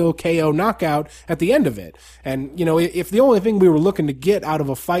highlight reel KO knockout at the end of it. And, if the only thing we were looking to get out of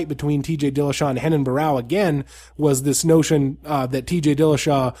a fight between TJ Dillashaw and Renan Barão again was this notion that TJ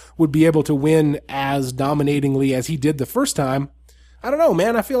Dillashaw would be able to win as dominatingly as he did the first time, I don't know,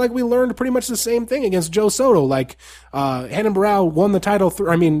 man. I feel like we learned pretty much the same thing against Joe Soto. Like, Renan Barão won the title.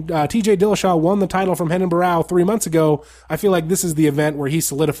 TJ Dillashaw won the title from Renan Barão 3 months ago. I feel like this is the event where he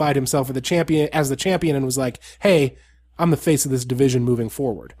solidified himself as the champion and was like, hey, I'm the face of this division moving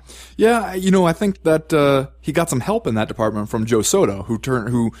forward. Yeah, I think that he got some help in that department from Joe Soto,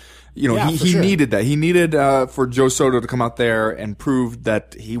 who Yeah, for he sure. needed that. He needed for Joe Soto to come out there and prove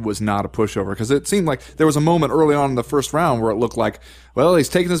that he was not a pushover. Because it seemed like there was a moment early on in the first round where it looked like, well, he's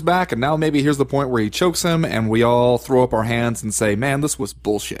taking his back, and now maybe here's the point where he chokes him, and we all throw up our hands and say, man, this was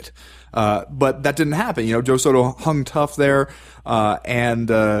bullshit. But that didn't happen. Joe Soto hung tough there, and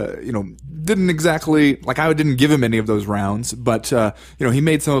didn't exactly, like, I didn't give him any of those rounds, but, he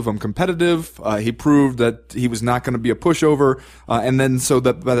made some of them competitive. He proved that he was not going to be a pushover, and then so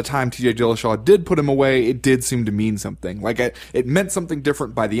that by the time TJ Dillashaw did put him away, it did seem to mean something. Like, it meant something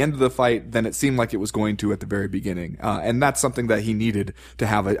different by the end of the fight than it seemed like it was going to at the very beginning. And that's something that he needed to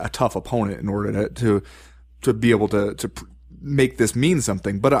have a tough opponent in order to be able to make this mean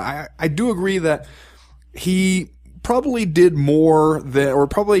something. But I do agree that he probably did more than, or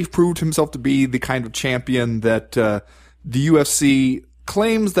probably proved himself to be the kind of champion that the UFC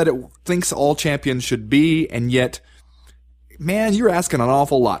claims that it thinks all champions should be, and yet, man, you're asking an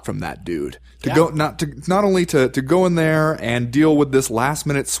awful lot from that dude to go not only to go in there and deal with this last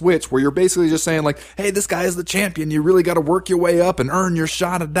minute switch where you're basically just saying like, hey, this guy is the champion, you really got to work your way up and earn your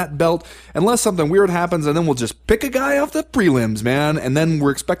shot at that belt, unless something weird happens, and then we'll just pick a guy off the prelims, man, and then we're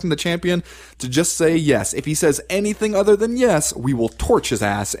expecting the champion to just say yes. If he says anything other than yes, we will torch his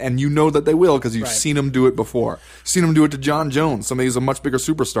ass, and you know that they will because you've seen him do it before. Seen him do it to John Jones, somebody who's a much bigger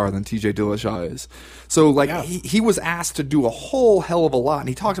superstar than TJ Dillashaw is. So like he was asked to do a whole hell of a lot, and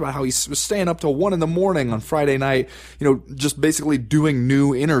he talked about how he was staying up till 1 a.m. on Friday night, just basically doing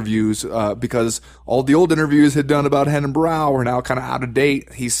new interviews because all the old interviews he'd done about Renan Barão are now kind of out of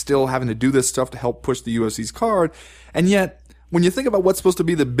date. He's still having to do this stuff to help push the UFC's card, and yet when you think about what's supposed to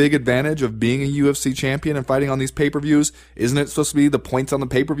be the big advantage of being a UFC champion and fighting on these pay-per-views, isn't it supposed to be the points on the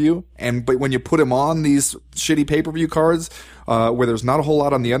pay-per-view? But when you put him on these shitty pay-per-view cards, where there's not a whole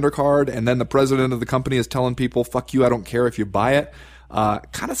lot on the undercard, and then the president of the company is telling people, fuck you, I don't care if you buy it,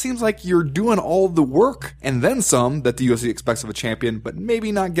 kind of seems like you're doing all the work and then some that the UFC expects of a champion, but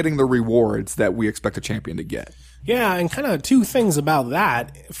maybe not getting the rewards that we expect a champion to get. Yeah, and kind of two things about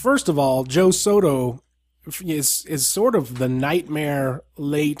that. First of all, Joe Soto is sort of the nightmare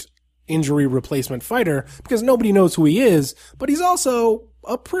late injury replacement fighter because nobody knows who he is, but he's also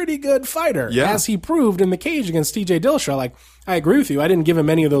a pretty good fighter, as he proved in the cage against TJ Dillashaw. Like, I agree with you. I didn't give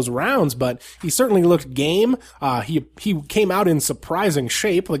him any of those rounds, but he certainly looked game. He came out in surprising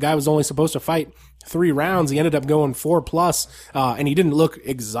shape. The guy was only supposed to fight 3 rounds. He ended up going 4+, and he didn't look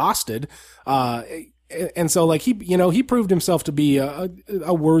exhausted. And so, like, he proved himself to be a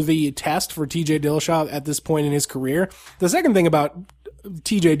worthy test for TJ Dillashaw at this point in his career. The second thing about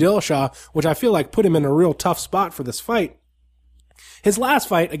TJ Dillashaw, which I feel like put him in a real tough spot for this fight, his last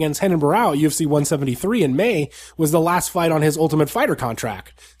fight against Renan Barão at UFC 173 in May was the last fight on his Ultimate Fighter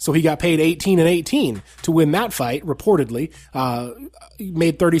contract. So he got paid $18,000 to win that fight, reportedly. He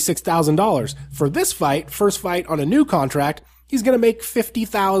made $36,000. For this fight, first fight on a new contract, he's going to make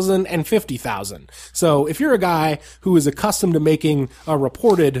 $50,000 and $50,000. So if you're a guy who is accustomed to making a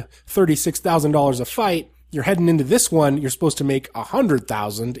reported $36,000 a fight, you're heading into this one, you're supposed to make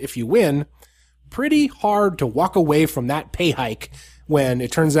 $100,000 if you win. Pretty hard to walk away from that pay hike when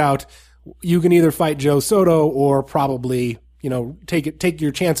it turns out you can either fight Joe Soto or probably, take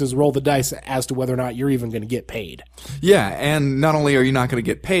your chances, roll the dice as to whether or not you're even going to get paid. Yeah, and not only are you not going to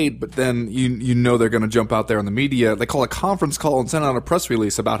get paid, but then you know they're going to jump out there in the media. They call a conference call and send out a press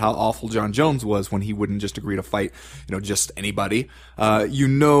release about how awful John Jones was when he wouldn't just agree to fight, just anybody.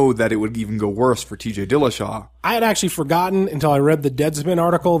 That it would even go worse for TJ Dillashaw. I had actually forgotten until I read the Deadspin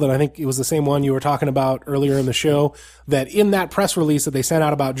article that I think it was the same one you were talking about earlier in the show, that in that press release that they sent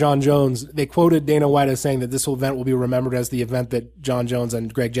out about John Jones, they quoted Dana White as saying that this event will be remembered as the event that John Jones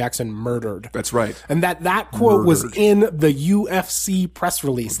and Greg Jackson murdered. That's right. And that quote was in the UFC press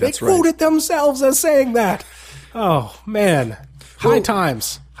release. That's they quoted themselves as saying that. Oh, man. High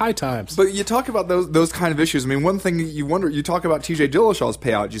times. But you talk about those kind of issues. I mean, one thing you wonder, you talk about TJ Dillashaw's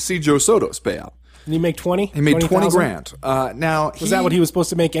payout. You see Joe Soto's payout. Did he make 20? He made 20 grand. Now, was that what he was supposed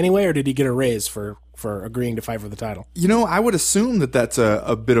to make anyway, or did he get a raise for agreeing to fight for the title? I would assume that that's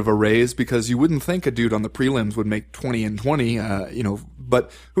a bit of a raise because you wouldn't think a dude on the prelims would make 20 and 20,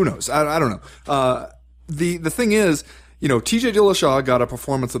 but who knows? I don't know. The thing is, TJ Dillashaw got a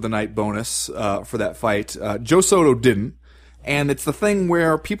performance of the night bonus for that fight. Joe Soto didn't. And it's the thing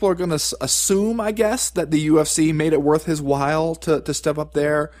where people are going to assume, I guess, that the UFC made it worth his while to step up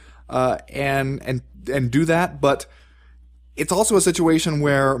there and do that. But it's also a situation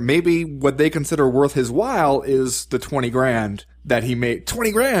where maybe what they consider worth his while is the 20 grand that he made.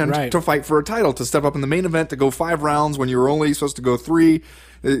 20 grand to fight for a title, to step up in the main event, to go 5 rounds when you were only supposed to go 3.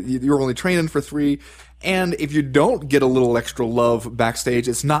 You were only training for 3. And if you don't get a little extra love backstage,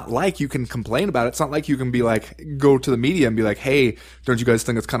 it's not like you can complain about it. It's not like you can be like, go to the media and be like, hey, don't you guys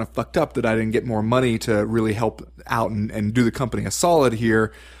think it's kind of fucked up that I didn't get more money to really help out and do the company a solid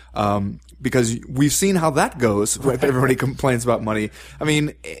here? Because we've seen how that goes if everybody complains about money. I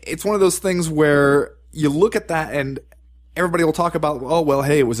mean, it's one of those things where you look at that and everybody will talk about, oh, well,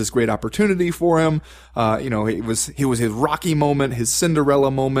 hey, it was this great opportunity for him. It was his Rocky moment, his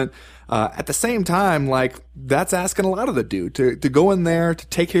Cinderella moment. At the same time, like, that's asking a lot of the dude to go in there, to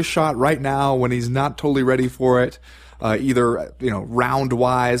take his shot right now when he's not totally ready for it. Either, round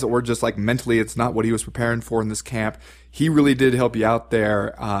wise or just like mentally, it's not what he was preparing for in this camp. He really did help you out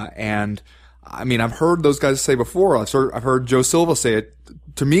there. And I mean, I've heard those guys say before, I've heard Joe Silva say it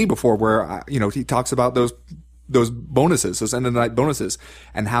to me before where, he talks about those bonuses, those end of the night bonuses,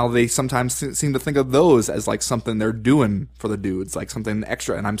 and how they sometimes seem to think of those as like something they're doing for the dudes, like something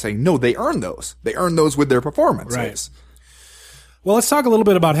extra. And I'm saying, no, they earn those. They earn those with their performances. Right. Well, let's talk a little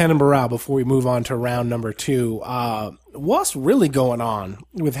bit about Renan Barão before we move on to round number 2. What's really going on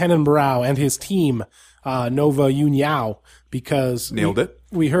with Renan Barão and his team, Nova União? Because nailed it.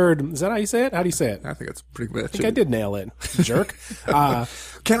 We heard, is that how you say it? How do you say it? I think that's pretty good. I think I did nail it, jerk.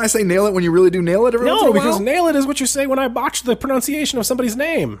 Can't I say nail it when you really do nail it every once in a while? No, because nail it is what you say when I botch the pronunciation of somebody's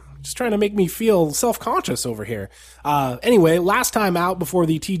name. Just trying to make me feel self-conscious over here. Anyway, last time out before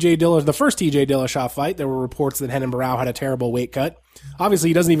the first TJ Dillashaw fight, there were reports that Renan Barão had a terrible weight cut. Obviously,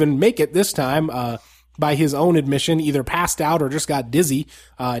 he doesn't even make it this time. By his own admission, either passed out or just got dizzy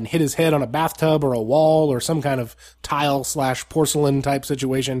and hit his head on a bathtub or a wall or some kind of tile/porcelain type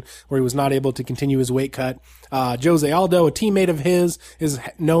situation where he was not able to continue his weight cut. Jose Aldo, a teammate of his, is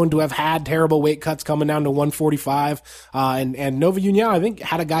known to have had terrible weight cuts coming down to 145. And Nova União, I think,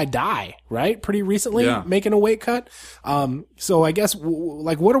 had a guy die, right? Pretty recently, making a weight cut. So I guess,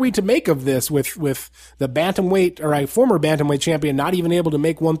 what are we to make of this with the bantamweight, or a former bantamweight champion not even able to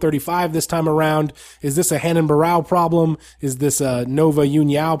make 135 this time around? Is this a Renan Barão problem? Is this a Nova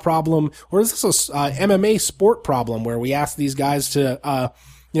União problem? Or is this a MMA sport problem where we ask these guys to,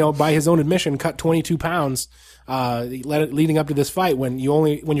 by his own admission, cut 22 pounds, leading up to this fight when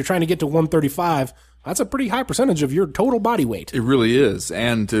you're trying to get to 135, that's a pretty high percentage of your total body weight. It really is.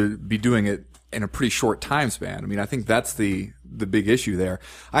 And to be doing it in a pretty short time span. I mean, I think that's the big issue there.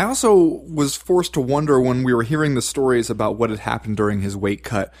 I also was forced to wonder when we were hearing the stories about what had happened during his weight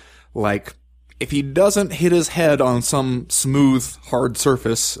cut, like, if he doesn't hit his head on some smooth, hard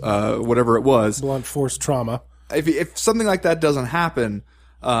surface, whatever it was. Blunt force trauma. If something like that doesn't happen,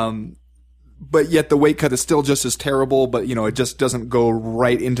 but yet the weight cut is still just as terrible, but, it just doesn't go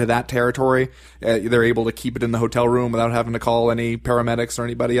right into that territory. They're able to keep it in the hotel room without having to call any paramedics or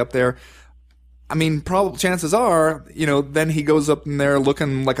anybody up there. I mean, probably chances are, then he goes up in there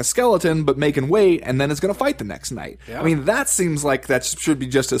looking like a skeleton, but making weight, and then is going to fight the next night. Yeah. I mean, that seems like that should be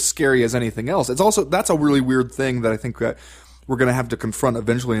just as scary as anything else. That's a really weird thing that I think that we're going to have to confront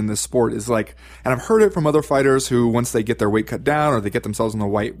eventually in this sport is like, and I've heard it from other fighters who, once they get their weight cut down or they get themselves in the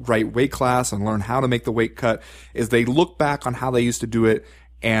right weight class and learn how to make the weight cut, is they look back on how they used to do it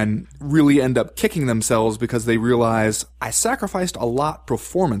and really end up kicking themselves because they realize, I sacrificed a lot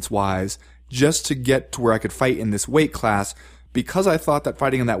performance-wise just to get to where I could fight in this weight class because I thought that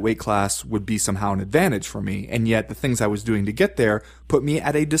fighting in that weight class would be somehow an advantage for me. And yet the things I was doing to get there put me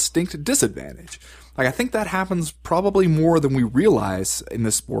at a distinct disadvantage. Like, I think that happens probably more than we realize in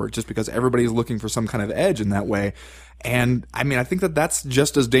this sport just because everybody's looking for some kind of edge in that way. And I mean, I think that that's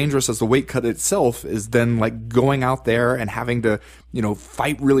just as dangerous as the weight cut itself is then like going out there and having to,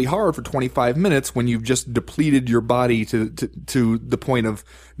 fight really hard for 25 minutes when you've just depleted your body to the point of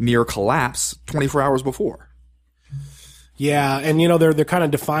near collapse 24 hours before. Yeah, and they're kind of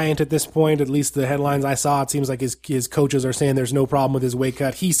defiant at this point. At least the headlines I saw, it seems like his coaches are saying there's no problem with his weight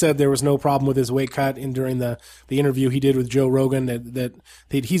cut. He said there was no problem with his weight cut during the interview he did with Joe Rogan that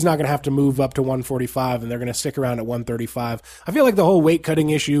he's not going to have to move up to 145 and they're going to stick around at 135. I feel like the whole weight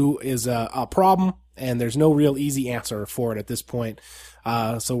cutting issue is a problem and there's no real easy answer for it at this point.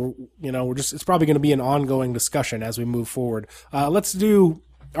 So it's probably going to be an ongoing discussion as we move forward. Let's do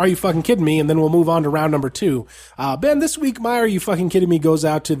Are You Fucking Kidding Me? And then we'll move on to round number 2. Ben, this week, my Are You Fucking Kidding Me goes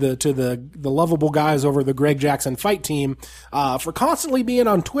out to the lovable guys over the Greg Jackson fight team for constantly being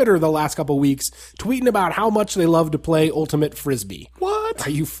on Twitter the last couple weeks, tweeting about how much they love to play Ultimate Frisbee. What?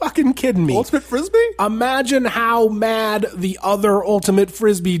 Are you fucking kidding me? Ultimate Frisbee? Imagine how mad the other Ultimate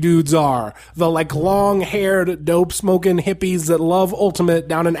Frisbee dudes are. The long-haired, dope-smoking hippies that love Ultimate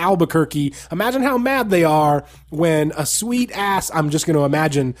down in Albuquerque. Imagine how mad they are when a sweet-ass, I'm just going to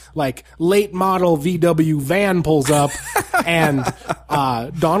imagine, late model VW van pulls up and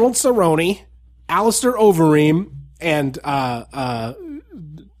Donald Cerrone Alistair Overeem and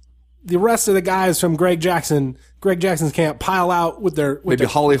the rest of the guys from Greg Jackson's camp pile out with their Maybe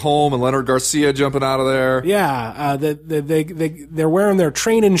Holly Holm and Leonard Garcia jumping out of there. Yeah, they're wearing their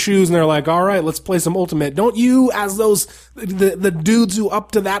training shoes and they're like, all right, let's play some Ultimate. Don't you, as the dudes who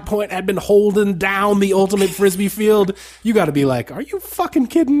up to that point had been holding down the Ultimate Frisbee field, you got to be like, are you fucking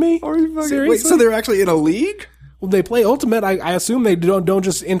kidding me? Are you fucking Seriously? Wait, so they're actually in a league? Well, they play Ultimate. I assume they don't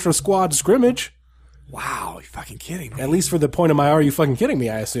just intra-squad scrimmage. Wow, you fucking kidding me? At least for the point of my "are you fucking kidding me?"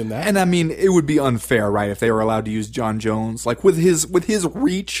 I assume that. And I mean, it would be unfair, right, if they were allowed to use John Jones, like with his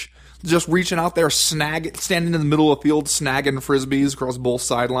reach, just reaching out there, standing in the middle of the field, snagging frisbees across both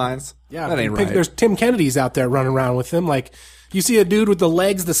sidelines. Yeah, that ain't right. There's Tim Kennedy's out there running around with him. Like, you see a dude with the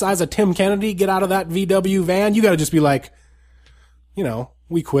legs the size of Tim Kennedy get out of that VW van, you got to just be like,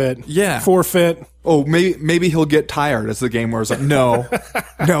 we quit. Yeah. Forfeit. Oh, maybe he'll get tired as the game wears on. No,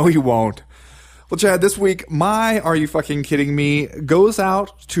 no, he won't. Well, Chad, this week, my Are You Fucking Kidding Me goes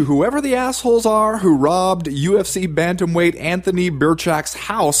out to whoever the assholes are who robbed UFC bantamweight Anthony Birchak's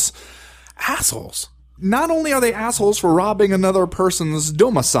house. Assholes. Not only are they assholes for robbing another person's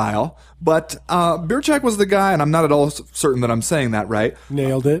domicile, but Birchak was the guy, and I'm not at all certain that I'm saying that right.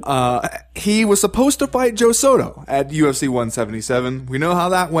 Nailed it. He was supposed to fight Joe Soto at UFC 177. We know how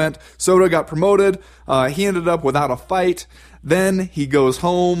that went. Soto got promoted. He ended up without a fight. Then he goes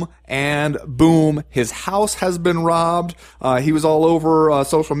home and boom, his house has been robbed. He was all over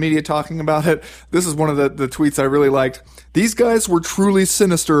social media talking about it. This is one of the tweets I really liked. These guys were truly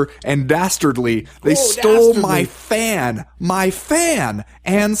sinister and dastardly. They stole my fan,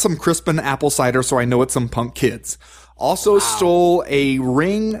 and some Crispin apple cider, so I know it's some punk kids. Also stole a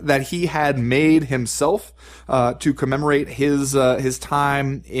ring that he had made himself to commemorate his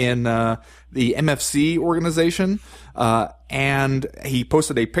time in the MFC organization. And he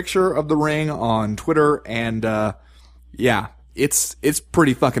posted a picture of the ring on Twitter, and it's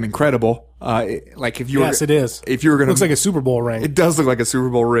pretty fucking incredible. Like if you yes, it is. If you were gonna, looks like a Super Bowl ring. It does look like a Super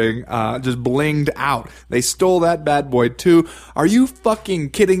Bowl ring. Just blinged out. They stole that bad boy too. Are you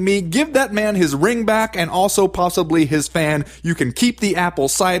fucking kidding me? Give that man his ring back, and also possibly his fan. You can keep the apple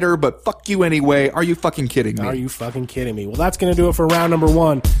cider, but fuck you anyway. Are you fucking kidding me? Are you fucking kidding me? Well, that's gonna do it for round number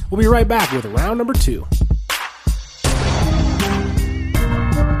 1. We'll be right back with round number 2.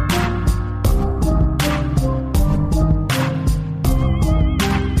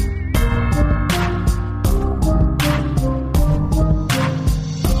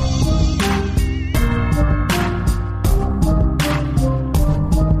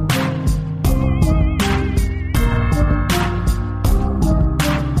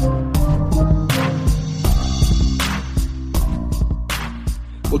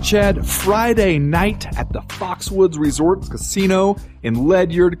 Chad, Friday night at the Foxwoods Resort Casino in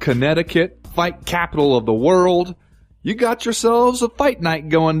Ledyard, Connecticut, fight capital of the world. You got yourselves a fight night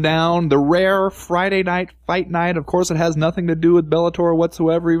going down, the rare Friday night fight night. Of course, it has nothing to do with Bellator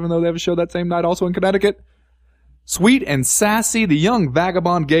whatsoever, even though they have a show that same night also in Connecticut. Sweet and sassy, the young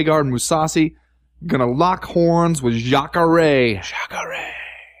vagabond Gegard Mousasi gonna lock horns with Jacare.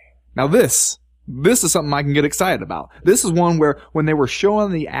 Now this is something I can get excited about. This is one where when they were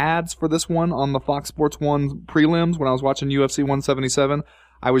showing the ads for this one on the Fox Sports 1 prelims when I was watching UFC 177,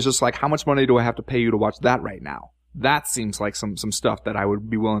 I was just like, how much money do I have to pay you to watch that right now? That seems like some stuff that I would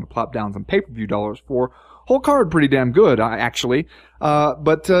be willing to plop down some pay-per-view dollars for. Whole card pretty damn good, actually.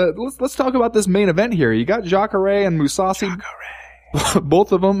 But let's talk about this main event here. You got Jacare and Mousasi.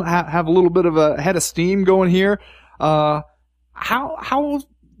 Both of them have a little bit of a head of steam going here. How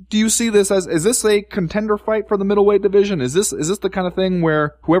do you see this as? Is this a contender fight for the middleweight division? Is this the kind of thing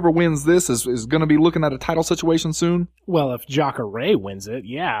where whoever wins this is going to be looking at a title situation soon? Well, if Jacare wins it,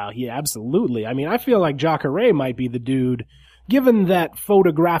 yeah, absolutely. I mean, I feel like Jacare might be the dude, given that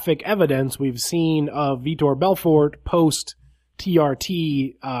photographic evidence we've seen of Vitor Belfort post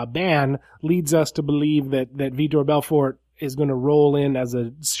TRT ban leads us to believe that Vitor Belfort is going to roll in as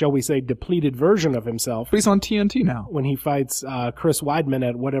a, shall we say, depleted version of himself. But he's on TNT now. When he fights Chris Weidman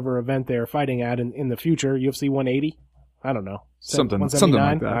at whatever event they're fighting at in the future, UFC 180? I don't know. Something like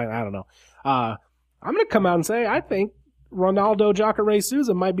that. I don't know. I'm going to come out and say I think Ronaldo Jacare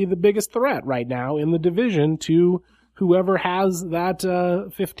Souza might be the biggest threat right now in the division to whoever has that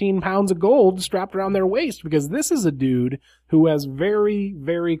 15 pounds of gold strapped around their waist, because this is a dude who has very,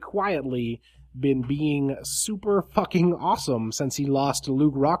 very quietly been being super fucking awesome since he lost to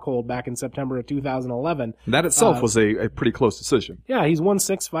Luke Rockhold back in September of 2011. That itself was a pretty close decision. Yeah, he's won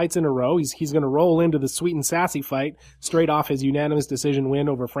 6 fights in a row. He's going to roll into the sweet and sassy fight straight off his unanimous decision win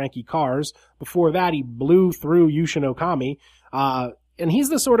over Frankie Kars. Before that, he blew through Yushin Okami. he's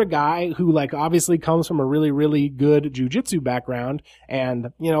the sort of guy who, like, obviously comes from a really, really good jiu-jitsu background,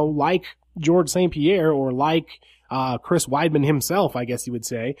 and, you know, like George St. Pierre, or like Chris Weidman himself, I guess you would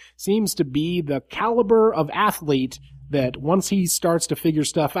say, seems to be the caliber of athlete that once he starts to figure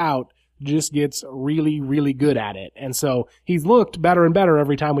stuff out, just gets really, really good at it. And so he's looked better and better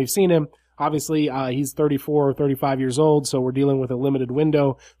every time we've seen him. Obviously, he's 34 or 35 years old, so we're dealing with a limited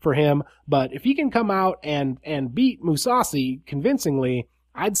window for him. But if he can come out and beat Mousasi convincingly,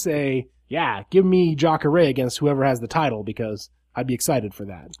 I'd say, yeah, give me Jacare against whoever has the title, because I'd be excited for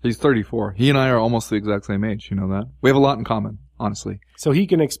that. He's 34. He and I are almost the exact same age. You know that? We have a lot in common, honestly. So he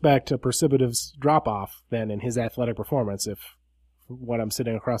can expect a precipitous drop-off then in his athletic performance, if what I'm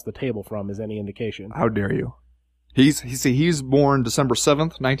sitting across the table from is any indication. How dare you? He's born December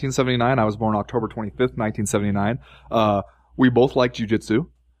 7th, 1979. I was born October 25th, 1979. We both like jiu-jitsu.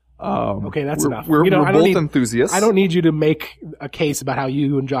 Okay, that's enough. We're both enthusiasts. I don't need you to make a case about how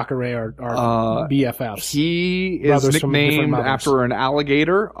you and Jacare are BFFs. He is nicknamed after an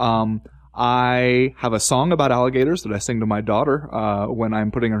alligator. I have a song about alligators that I sing to my daughter when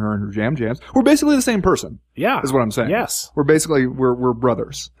I'm putting her in her jam jams. We're basically the same person. Yeah, is what I'm saying. Yes, we're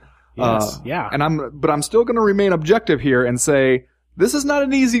brothers. Yes, yeah. And I'm still going to remain objective here and say this is not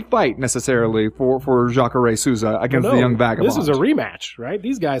an easy fight necessarily for Jacare Souza against the young vagabond. This is a rematch, right?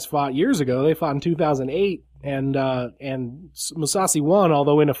 These guys fought years ago. They fought in 2008, and Mousasi won,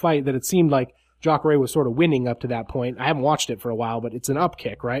 although in a fight that it seemed like Jacare was sort of winning up to that point. I haven't watched it for a while, but it's an up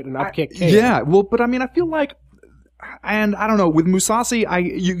kick, right? An up kick. Yeah, well, but I mean, I feel like, and I don't know, with Mousasi,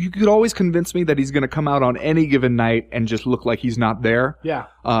 you could always convince me that he's going to come out on any given night and just look like he's not there. Yeah.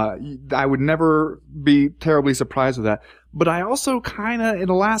 I would never be terribly surprised with that. But I also kind of, in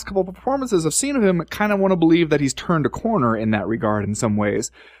the last couple of performances I've seen of him, kind of want to believe that he's turned a corner in that regard in some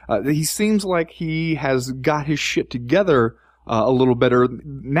ways. He seems like he has got his shit together a little better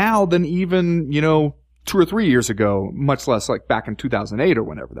now than even, 2 or 3 years ago, much less like back in 2008 or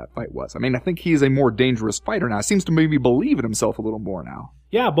whenever that fight was. I mean, I think he's a more dangerous fighter now. He seems to maybe believe in himself a little more now.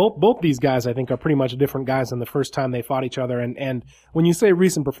 Yeah, both these guys, I think, are pretty much different guys than the first time they fought each other. And when you say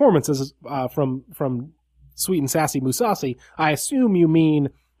recent performances from Sweet and Sassy Mousasi, I assume you mean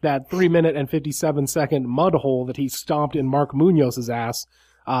that 3-minute and 57-second mud hole that he stomped in Mark Munoz's ass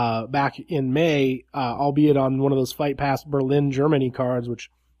back in May, albeit on one of those Fight Pass Berlin, Germany cards,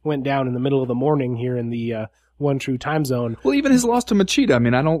 which went down in the middle of the morning here in the One True time zone. Well, even his loss to Machida, I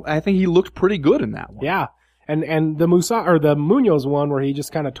mean, I think he looked pretty good in that one. Yeah. And the the Munoz one where he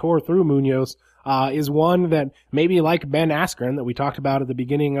just kind of tore through Munoz, is one that maybe like Ben Askren that we talked about at the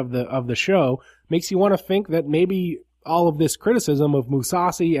beginning of the show makes you want to think that maybe all of this criticism of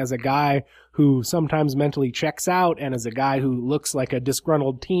Mousasi as a guy who sometimes mentally checks out and as a guy who looks like a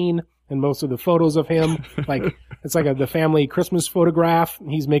disgruntled teen in most of the photos of him, like it's like the family Christmas photograph.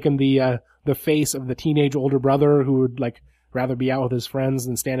 He's making the face of the teenage older brother who would like rather be out with his friends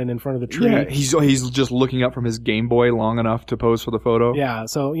than standing in front of the tree. Yeah, he's just looking up from his Game Boy long enough to pose for the photo. Yeah,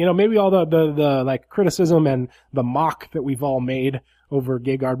 so maybe all the like criticism and the mock that we've all made over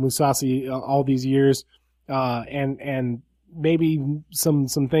Gegard Mousasi all these years, and maybe some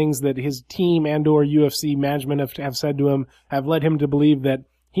things that his team and or UFC management have said to him have led him to believe that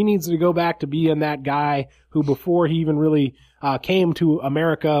he needs to go back to being that guy who, before he even really came to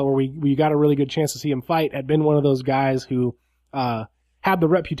America, or we got a really good chance to see him fight, had been one of those guys who had the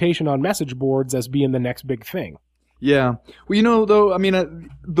reputation on message boards as being the next big thing. Yeah. Well, though, I mean,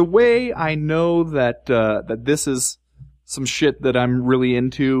 the way I know that this is some shit that I'm really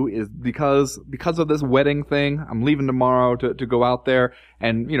into is because of this wedding thing. I'm leaving tomorrow to go out there,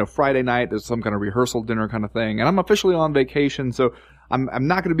 and Friday night there's some kind of rehearsal dinner kind of thing, and I'm officially on vacation, so I'm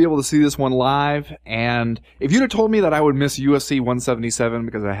not going to be able to see this one live. And if you'd have told me that I would miss UFC 177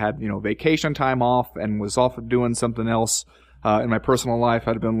 because I had vacation time off and was off doing something else in my personal life,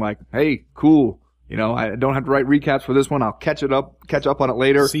 I'd have been like, hey, cool. I don't have to write recaps for this one. I'll catch up on it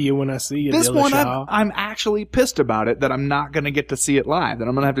later. See you when I see you. This one, I'm actually pissed about it that I'm not going to get to see it live. That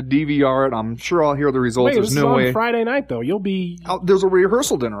I'm going to have to DVR it. I'm sure I'll hear the results. Wait, this is on Friday night though. You'll be. There's a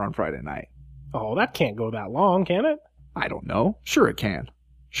rehearsal dinner on Friday night. Oh, that can't go that long, can it? I don't know. Sure it can.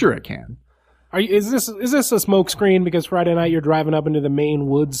 Is this a smoke screen because Friday night you're driving up into the Maine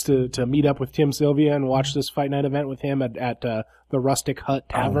woods to meet up with Tim Sylvia and watch this fight night event with him at the Rustic Hut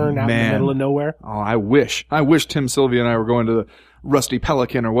Tavern out in the middle of nowhere? Oh, I wish Tim Sylvia and I were going to the Rusty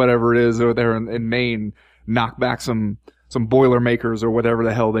Pelican or whatever it is over there in Maine, knock back some Boilermakers or whatever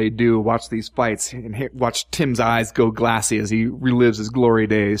the hell they do, watch these fights and watch Tim's eyes go glassy as he relives his glory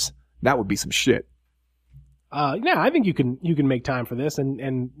days. That would be some shit. Yeah, I think you can make time for this,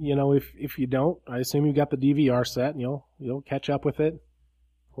 and if you don't, I assume you got the DVR set, and you'll catch up with it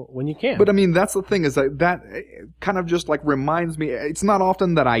when you can. But I mean, that's the thing is that kind of just like reminds me, it's not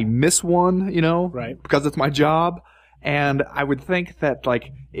often that I miss one, Right. because it's my job. And I would think that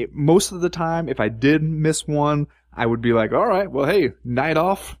like most of the time, if I did miss one, I would be like, all right, well, hey, night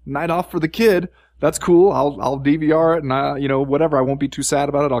off for the kid. That's cool. I'll DVR it and whatever. I won't be too sad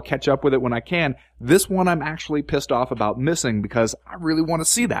about it. I'll catch up with it when I can. This one I'm actually pissed off about missing because I really want to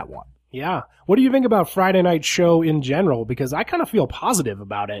see that one. Yeah. What do you think about Friday night show in general? Because I kind of feel positive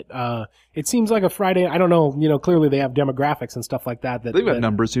about it. It seems like a Friday, I don't know, clearly they have demographics and stuff like that. They've got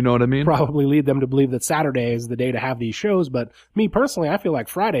numbers, you know what I mean? Probably lead them to believe that Saturday is the day to have these shows. But me personally, I feel like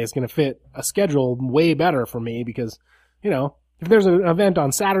Friday is going to fit a schedule way better for me because, if there's an event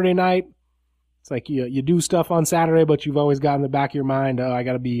on Saturday night, it's like you do stuff on Saturday, but you've always got in the back of your mind, I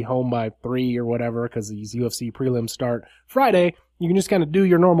got to be home by 3 or whatever because these UFC prelims start Friday. You can just kind of do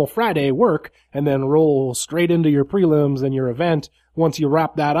your normal Friday work and then roll straight into your prelims and your event. Once you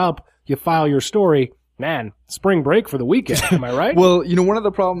wrap that up, you file your story. Man, spring break for the weekend. Am I right? Well, one of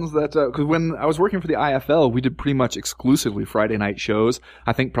the problems that, cause when I was working for the IFL, we did pretty much exclusively Friday night shows.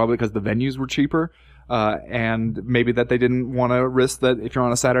 I think probably because the venues were cheaper. And maybe that they didn't want to risk that if you're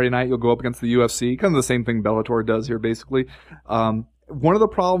on a Saturday night, you'll go up against the UFC. Kind of the same thing Bellator does here, basically. One of the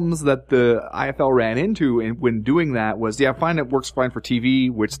problems that the IFL ran into when doing that was, fine, it works fine for TV,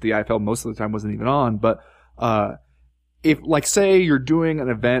 which the IFL most of the time wasn't even on, but, if, like, say you're doing an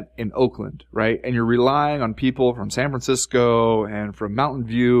event in Oakland, right, and you're relying on people from San Francisco and from Mountain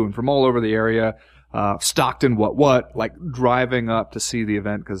View and from all over the area, Stockton, like driving up to see the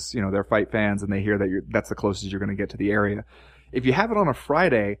event because, they're fight fans and they hear that that's the closest you're going to get to the area. If you have it on a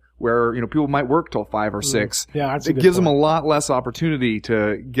Friday where, people might work till 5 or 6, it gives them a lot less opportunity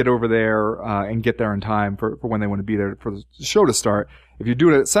to get over there, and get there in time for when they want to be there for the show to start. If you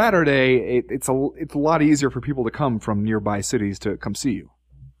do it at Saturday, it's a lot easier for people to come from nearby cities to come see you.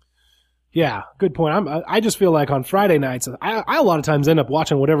 Yeah, good point. I just feel like on Friday nights, I a lot of times end up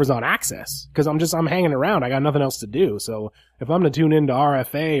watching whatever's on Access because I'm hanging around. I got nothing else to do. So if I'm going to tune into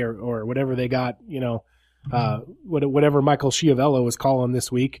RFA or whatever they got, whatever Michael Schiavello is calling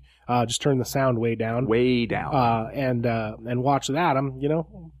this week, just turn the sound way down. And watch that.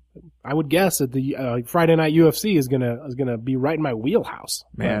 I would guess that the Friday night UFC is gonna be right in my wheelhouse.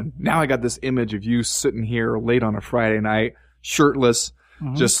 Man, now I got this image of you sitting here late on a Friday night, shirtless,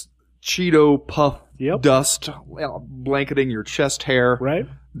 just Cheeto puff dust blanketing your chest hair. Right.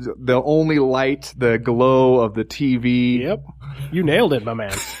 The only light, the glow of the TV. Yep. You nailed it, my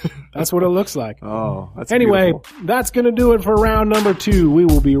man. That's what it looks like. Oh, that's anyway, beautiful. That's going to do it for round number 2. We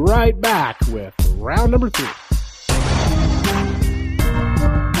will be right back with round number 3.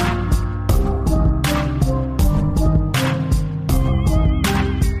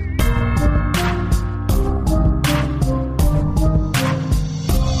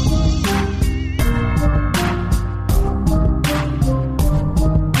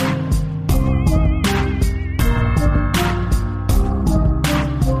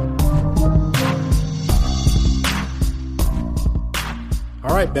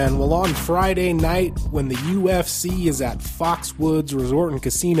 Ben, well, on Friday night when the UFC is at Foxwoods Resort and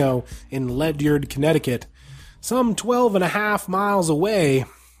Casino in Ledyard, Connecticut, some 12 and a half miles away,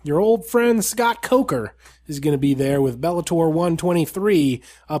 your old friend Scott Coker is going to be there with Bellator 123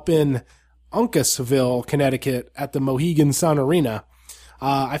 up in Uncasville, Connecticut at the Mohegan Sun Arena.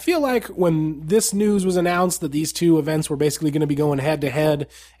 I feel like when this news was announced that these two events were basically going to be going head-to-head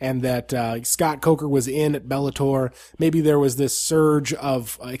and that Scott Coker was in at Bellator, maybe there was this surge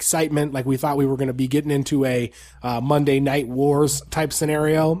of excitement, like we thought we were going to be getting into a Monday Night Wars type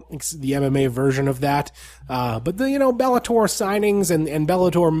scenario, the MMA version of that. But the, Bellator signings and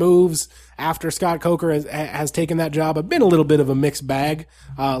Bellator moves after Scott Coker has taken that job have been a little bit of a mixed bag.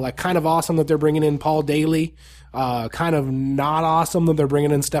 Like kind of awesome that they're bringing in Paul Daly. Kind of not awesome that they're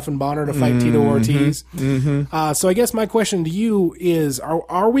bringing in Stephan Bonnar to fight Tito Ortiz. So I guess my question to you is,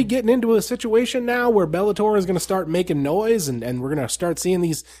 are we getting into a situation now where Bellator is going to start making noise and we're going to start seeing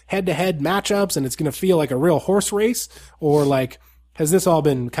these head-to-head matchups and it's going to feel like a real horse race? Or like, has this all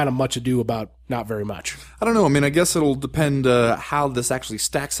been kind of much ado about not very much? I don't know. I mean, I guess it'll depend how this actually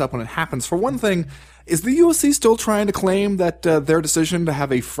stacks up when it happens. For one thing, is the UFC still trying to claim that their decision to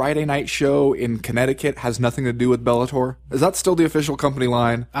have a Friday night show in Connecticut has nothing to do with Bellator? Is that still the official company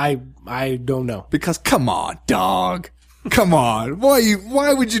line? I don't know. Because come on, dog. Come on.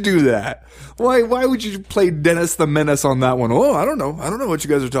 Why would you do that? Why would you play Dennis the Menace on that one? Oh, I don't know. I don't know what you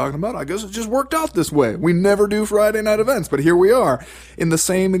guys are talking about. I guess it just worked out this way. We never do Friday night events, but here we are in the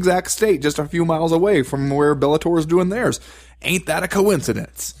same exact state, just a few miles away from where Bellator is doing theirs. Ain't that a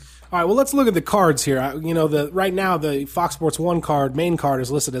coincidence? All right, well, let's look at the cards here. Right now the Fox Sports 1 main card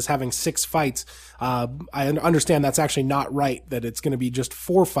is listed as having 6 fights. I understand that's actually not right, that it's going to be just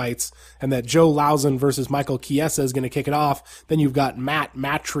 4 fights, and that Joe Lauzon versus Michael Chiesa is going to kick it off. Then you've got Matt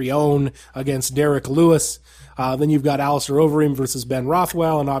Matrione against Derek Lewis. Then you've got Alistair Overeem versus Ben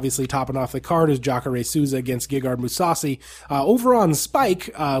Rothwell, and obviously topping off the card is Jacare Souza against Gegard Mousasi. Over on Spike,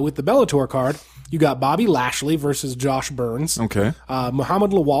 with the Bellator card, you got Bobby Lashley versus Josh Burns. Okay.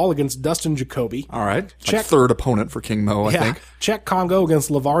 Muhammad Lawal against Dustin Jacoby. All right. Like third opponent for King Mo, I think. Czech Congo against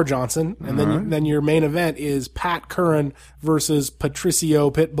LeVar Johnson. And then your main event is Pat Curran versus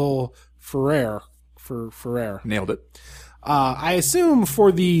Patricio Pitbull Ferrer. Nailed it. I assume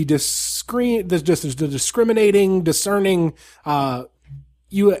for the discriminating, discerning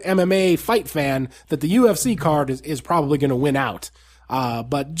MMA fight fan that the UFC card is probably going to win out.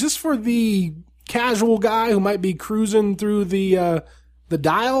 But just for the casual guy who might be cruising through the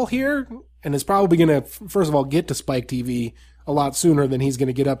dial here and is probably going to, first of all, get to Spike TV a lot sooner than he's going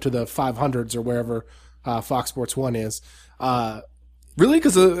to get up to the 500s or wherever Fox Sports 1 is. Really?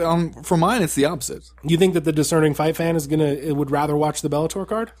 Because for mine, it's the opposite. You think that the discerning fight fan would rather watch the Bellator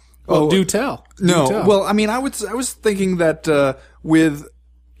card? Well, do tell. No. Do tell. Well, I mean, I was thinking that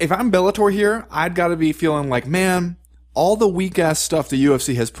if I'm Bellator here, I'd got to be feeling like, man, all the weak ass stuff the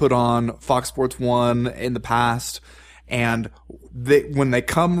UFC has put on Fox Sports 1 in the past, and when they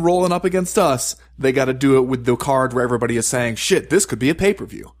come rolling up against us, they got to do it with the card where everybody is saying, shit, this could be a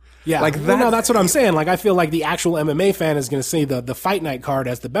pay-per-view. Yeah, no, that's what I'm saying. Like, I feel like the actual MMA fan is going to see the Fight Night card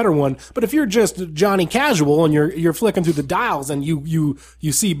as the better one. But if you're just Johnny Casual and you're flicking through the dials and you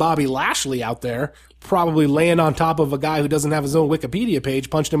see Bobby Lashley out there probably laying on top of a guy who doesn't have his own Wikipedia page,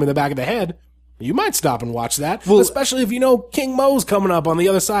 punched him in the back of the head, you might stop and watch that. Well, especially if you know King Mo's coming up on the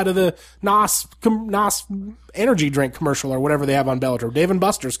other side of the NOS energy drink commercial or whatever they have on Bellator, Dave and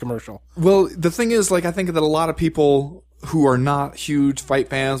Buster's commercial. Well, the thing is, like, I think that a lot of people who are not huge fight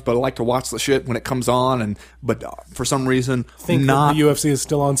fans but like to watch the shit when it comes on, but for some reason think that the UFC is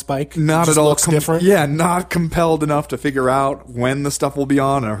still on Spike. Not at all looks different. Yeah, not compelled enough to figure out when the stuff will be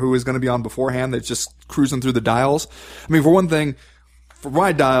on or who is going to be on beforehand. They're just cruising through the dials. I mean, for one thing, for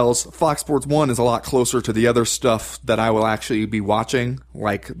my dials, Fox Sports 1 is a lot closer to the other stuff that I will actually be watching.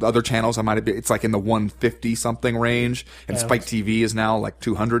 Like the other channels, it's like in the 150 something range, and Spike TV is now like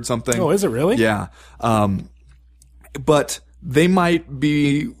 200 something. Oh, is it really? Yeah. But they might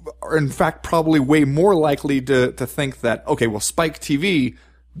be, or in fact, probably way more likely to think that, okay, well, Spike TV,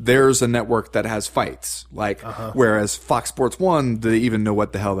 there's a network that has fights. Like, whereas Fox Sports 1, they even know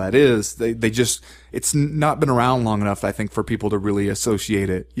what the hell that is. It's not been around long enough, I think, for people to really associate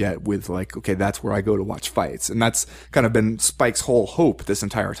it yet with, like, okay, that's where I go to watch fights. And that's kind of been Spike's whole hope this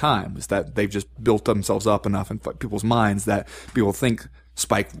entire time, is that they've just built themselves up enough in people's minds that people think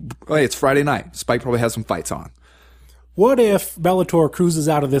Spike, hey, it's Friday night. Spike probably has some fights on. What if Bellator cruises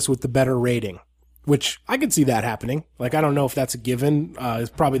out of this with the better rating? Which I could see that happening. Like, I don't know if that's a given. It's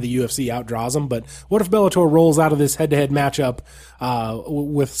probably the UFC outdraws them. But what if Bellator rolls out of this head-to-head matchup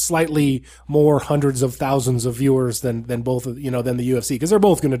with slightly more hundreds of thousands of viewers than than the UFC? Because they're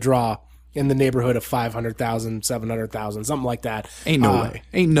both going to draw in the neighborhood of 500,000, 700,000, something like that. Ain't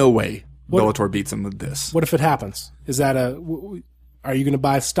no way Bellator beats them with this. What if it happens? Is that are you going to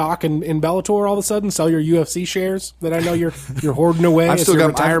buy stock in Bellator all of a sudden? Sell your UFC shares that I know you're hoarding away as your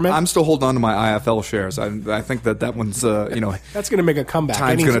retirement? I'm still holding on to my IFL shares. I think that one's that's going to make a comeback.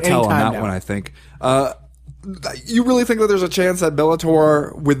 Time's going to tell on that one. I think. You really think that there's a chance that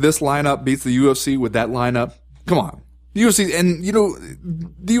Bellator with this lineup beats the UFC with that lineup? Come on, the UFC, and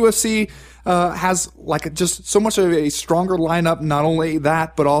the UFC has like just so much of a stronger lineup. Not only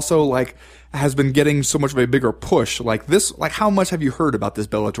that, but also like has been getting so much of a bigger push. Like this, like how much have you heard about this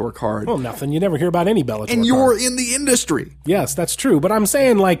Bellator card? Well, nothing. You never hear about any Bellator and you're in the industry. Yes, that's true. But I'm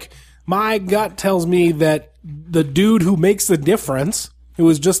saying, like, my gut tells me that the dude who makes the difference, who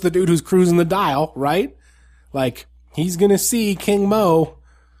is just the dude who's cruising the dial, right? Like, he's going to see King Mo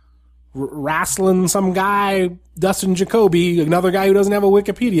wrestling some guy, Dustin Jacoby, another guy who doesn't have a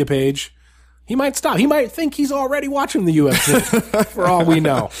Wikipedia page. He might stop. He might think he's already watching the UFC, for all we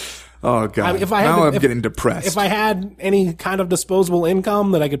know. Oh, God. I'm getting depressed. If I had any kind of disposable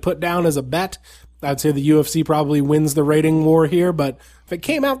income that I could put down as a bet, I'd say the UFC probably wins the rating war here. But if it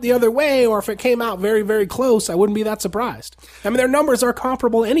came out the other way, or if it came out very, very close, I wouldn't be that surprised. I mean, their numbers are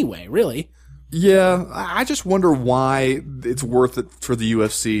comparable anyway, really. Yeah, I just wonder why it's worth it for the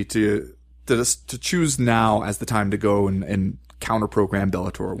UFC to choose now as the time to go and counter-program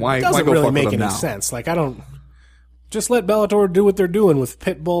Bellator. Why go doesn't really fuck make with them any now? sense. Like, I don't... Just let Bellator do what they're doing with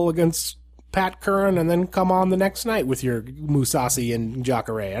Pitbull against Pat Curran and then come on the next night with your Mousasi and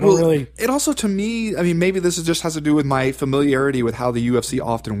Jacare. I don't really... It also, to me, I mean, maybe this just has to do with my familiarity with how the UFC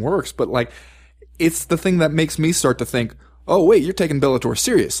often works, but like, it's the thing that makes me start to think, oh wait, you're taking Bellator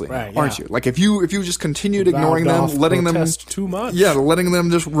seriously, aren't you? Like if you just continued ignoring them, letting them too much, letting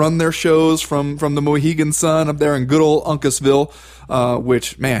them just run their shows from the Mohegan Sun up there in good old Uncasville,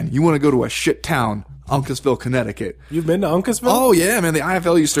 which man, you want to go to a shit town. Uncasville, Connecticut. You've been to Uncasville? Oh, yeah, man. The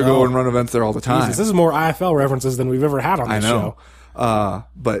IFL used to go and run events there all the time. Jesus, this is more IFL references than we've ever had on this show.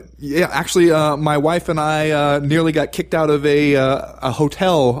 But yeah, actually, my wife and I nearly got kicked out of a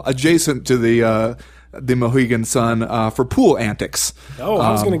hotel adjacent to the Mohegan Sun for pool antics. Oh,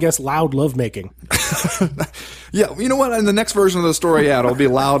 I was going to guess loud lovemaking. Yeah, you know what? In the next version of the story, it'll be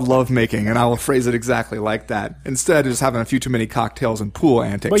loud lovemaking, and I will phrase it exactly like that. Instead of just having a few too many cocktails and pool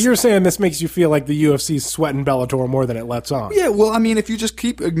antics. But you're saying this makes you feel like the UFC's sweating Bellator more than it lets on. Yeah, well, I mean, if you just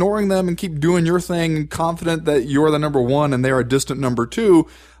keep ignoring them and keep doing your thing, confident that you're the number one and they're a distant number two,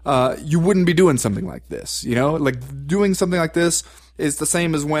 you wouldn't be doing something like this. You know, like doing something like this is the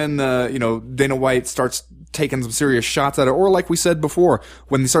same as when, Dana White starts taking some serious shots at it, or like we said before,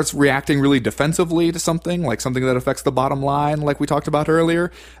 when he starts reacting really defensively to something, like something that affects the bottom line, like we talked about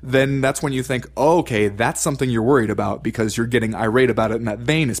earlier, then that's when you think, oh, okay, that's something you're worried about because you're getting irate about it and that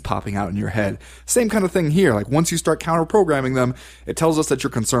vein is popping out in your head. Same kind of thing here. Like once you start counter-programming them, it tells us that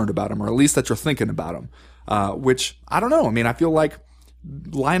you're concerned about them, or at least that you're thinking about them, which, I don't know. I mean, I feel like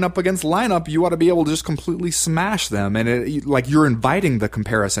lineup against lineup, you ought to be able to just completely smash them, and like you're inviting the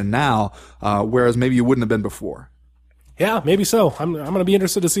comparison now, whereas maybe you wouldn't have been before. Yeah, maybe so. I'm going to be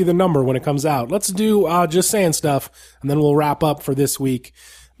interested to see the number when it comes out. Let's do just saying stuff, and then we'll wrap up for this week.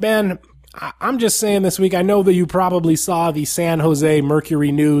 Ben, I'm just saying this week, I know that you probably saw the San Jose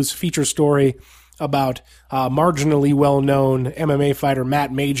Mercury News feature story about marginally well-known MMA fighter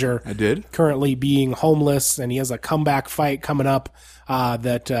Matt Major. I did. Currently being homeless, and he has a comeback fight coming up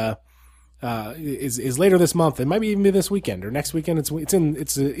that is later this month. It might be even be this weekend or next weekend.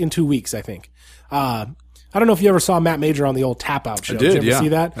 It's in 2 weeks, I think. I don't know if you ever saw Matt Major on the old Tap Out show. I did, you ever see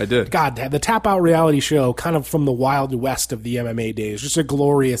that? I did. God, the Tap Out reality show, kind of from the Wild West of the MMA days. Just a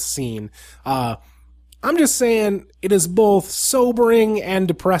glorious scene. I'm just saying it is both sobering and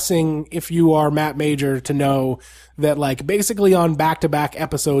depressing if you are Matt Major to know that, like, basically on back-to-back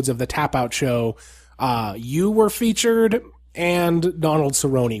episodes of the Tap Out show, you were featured and Donald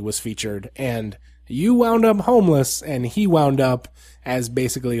Cerrone was featured, and you wound up homeless and he wound up as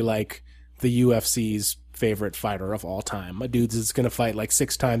basically like the UFC's favorite fighter of all time. A dude that's going to fight like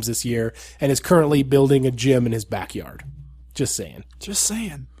 6 times this year and is currently building a gym in his backyard. Just saying. Just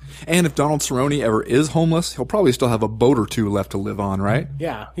saying. And if Donald Cerrone ever is homeless, he'll probably still have a boat or two left to live on, right?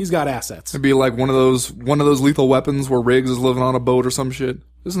 Yeah, he's got assets. It'd be like one of those Lethal Weapons where Riggs is living on a boat or some shit.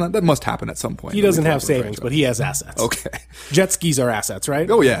 Isn't that must happen at some point? He doesn't have savings, but he has assets. Okay. Jet skis are assets, right?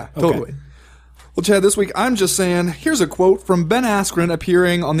 Oh yeah, totally. Okay. Well, Chad, this week I'm just saying, here's a quote from Ben Askren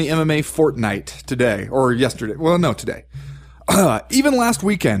appearing on the MMA Fortnight today, or yesterday. Well, no, today. Even last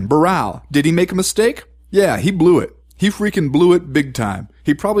weekend, Barral, did he make a mistake? Yeah, he blew it. He freaking blew it big time.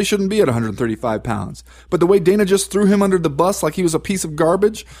 He probably shouldn't be at 135 pounds. But the way Dana just threw him under the bus like he was a piece of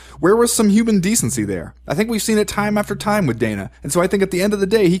garbage, where was some human decency there? I think we've seen it time after time with Dana. And so I think at the end of the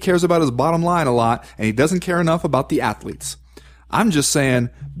day, he cares about his bottom line a lot, and he doesn't care enough about the athletes. I'm just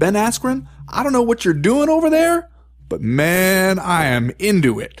saying, Ben Askren, I don't know what you're doing over there, but man, I am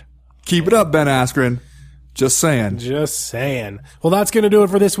into it. Keep it up, Ben Askren. Just saying. Just saying. Well, that's going to do it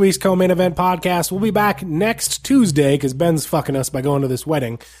for this week's Co-Main Event podcast. We'll be back next Tuesday, because Ben's fucking us by going to this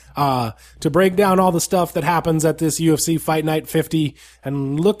wedding, to break down all the stuff that happens at this UFC Fight Night 50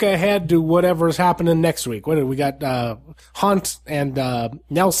 and look ahead to whatever's happening next week. We got Hunt and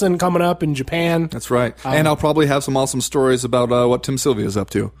Nelson coming up in Japan. That's right. And I'll probably have some awesome stories about what Tim Sylvia's up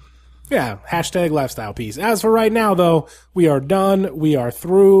to. Yeah, hashtag lifestyle piece. As for right now, though, we are done. We are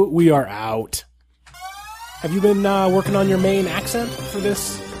through. We are out. Have you been working on your main accent for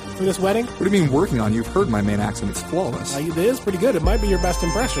this wedding? What do you mean working on? You've heard my main accent. It's flawless. It is pretty good. It might be your best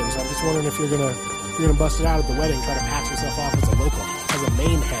impression. So I'm just wondering if you're gonna bust it out at the wedding, try to pass yourself off as a local, as a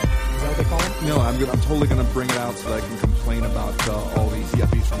main head. Is that what they call it? No, I'm totally gonna bring it out so that I can complain about all these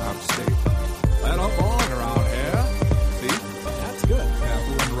yuppies from out of state. And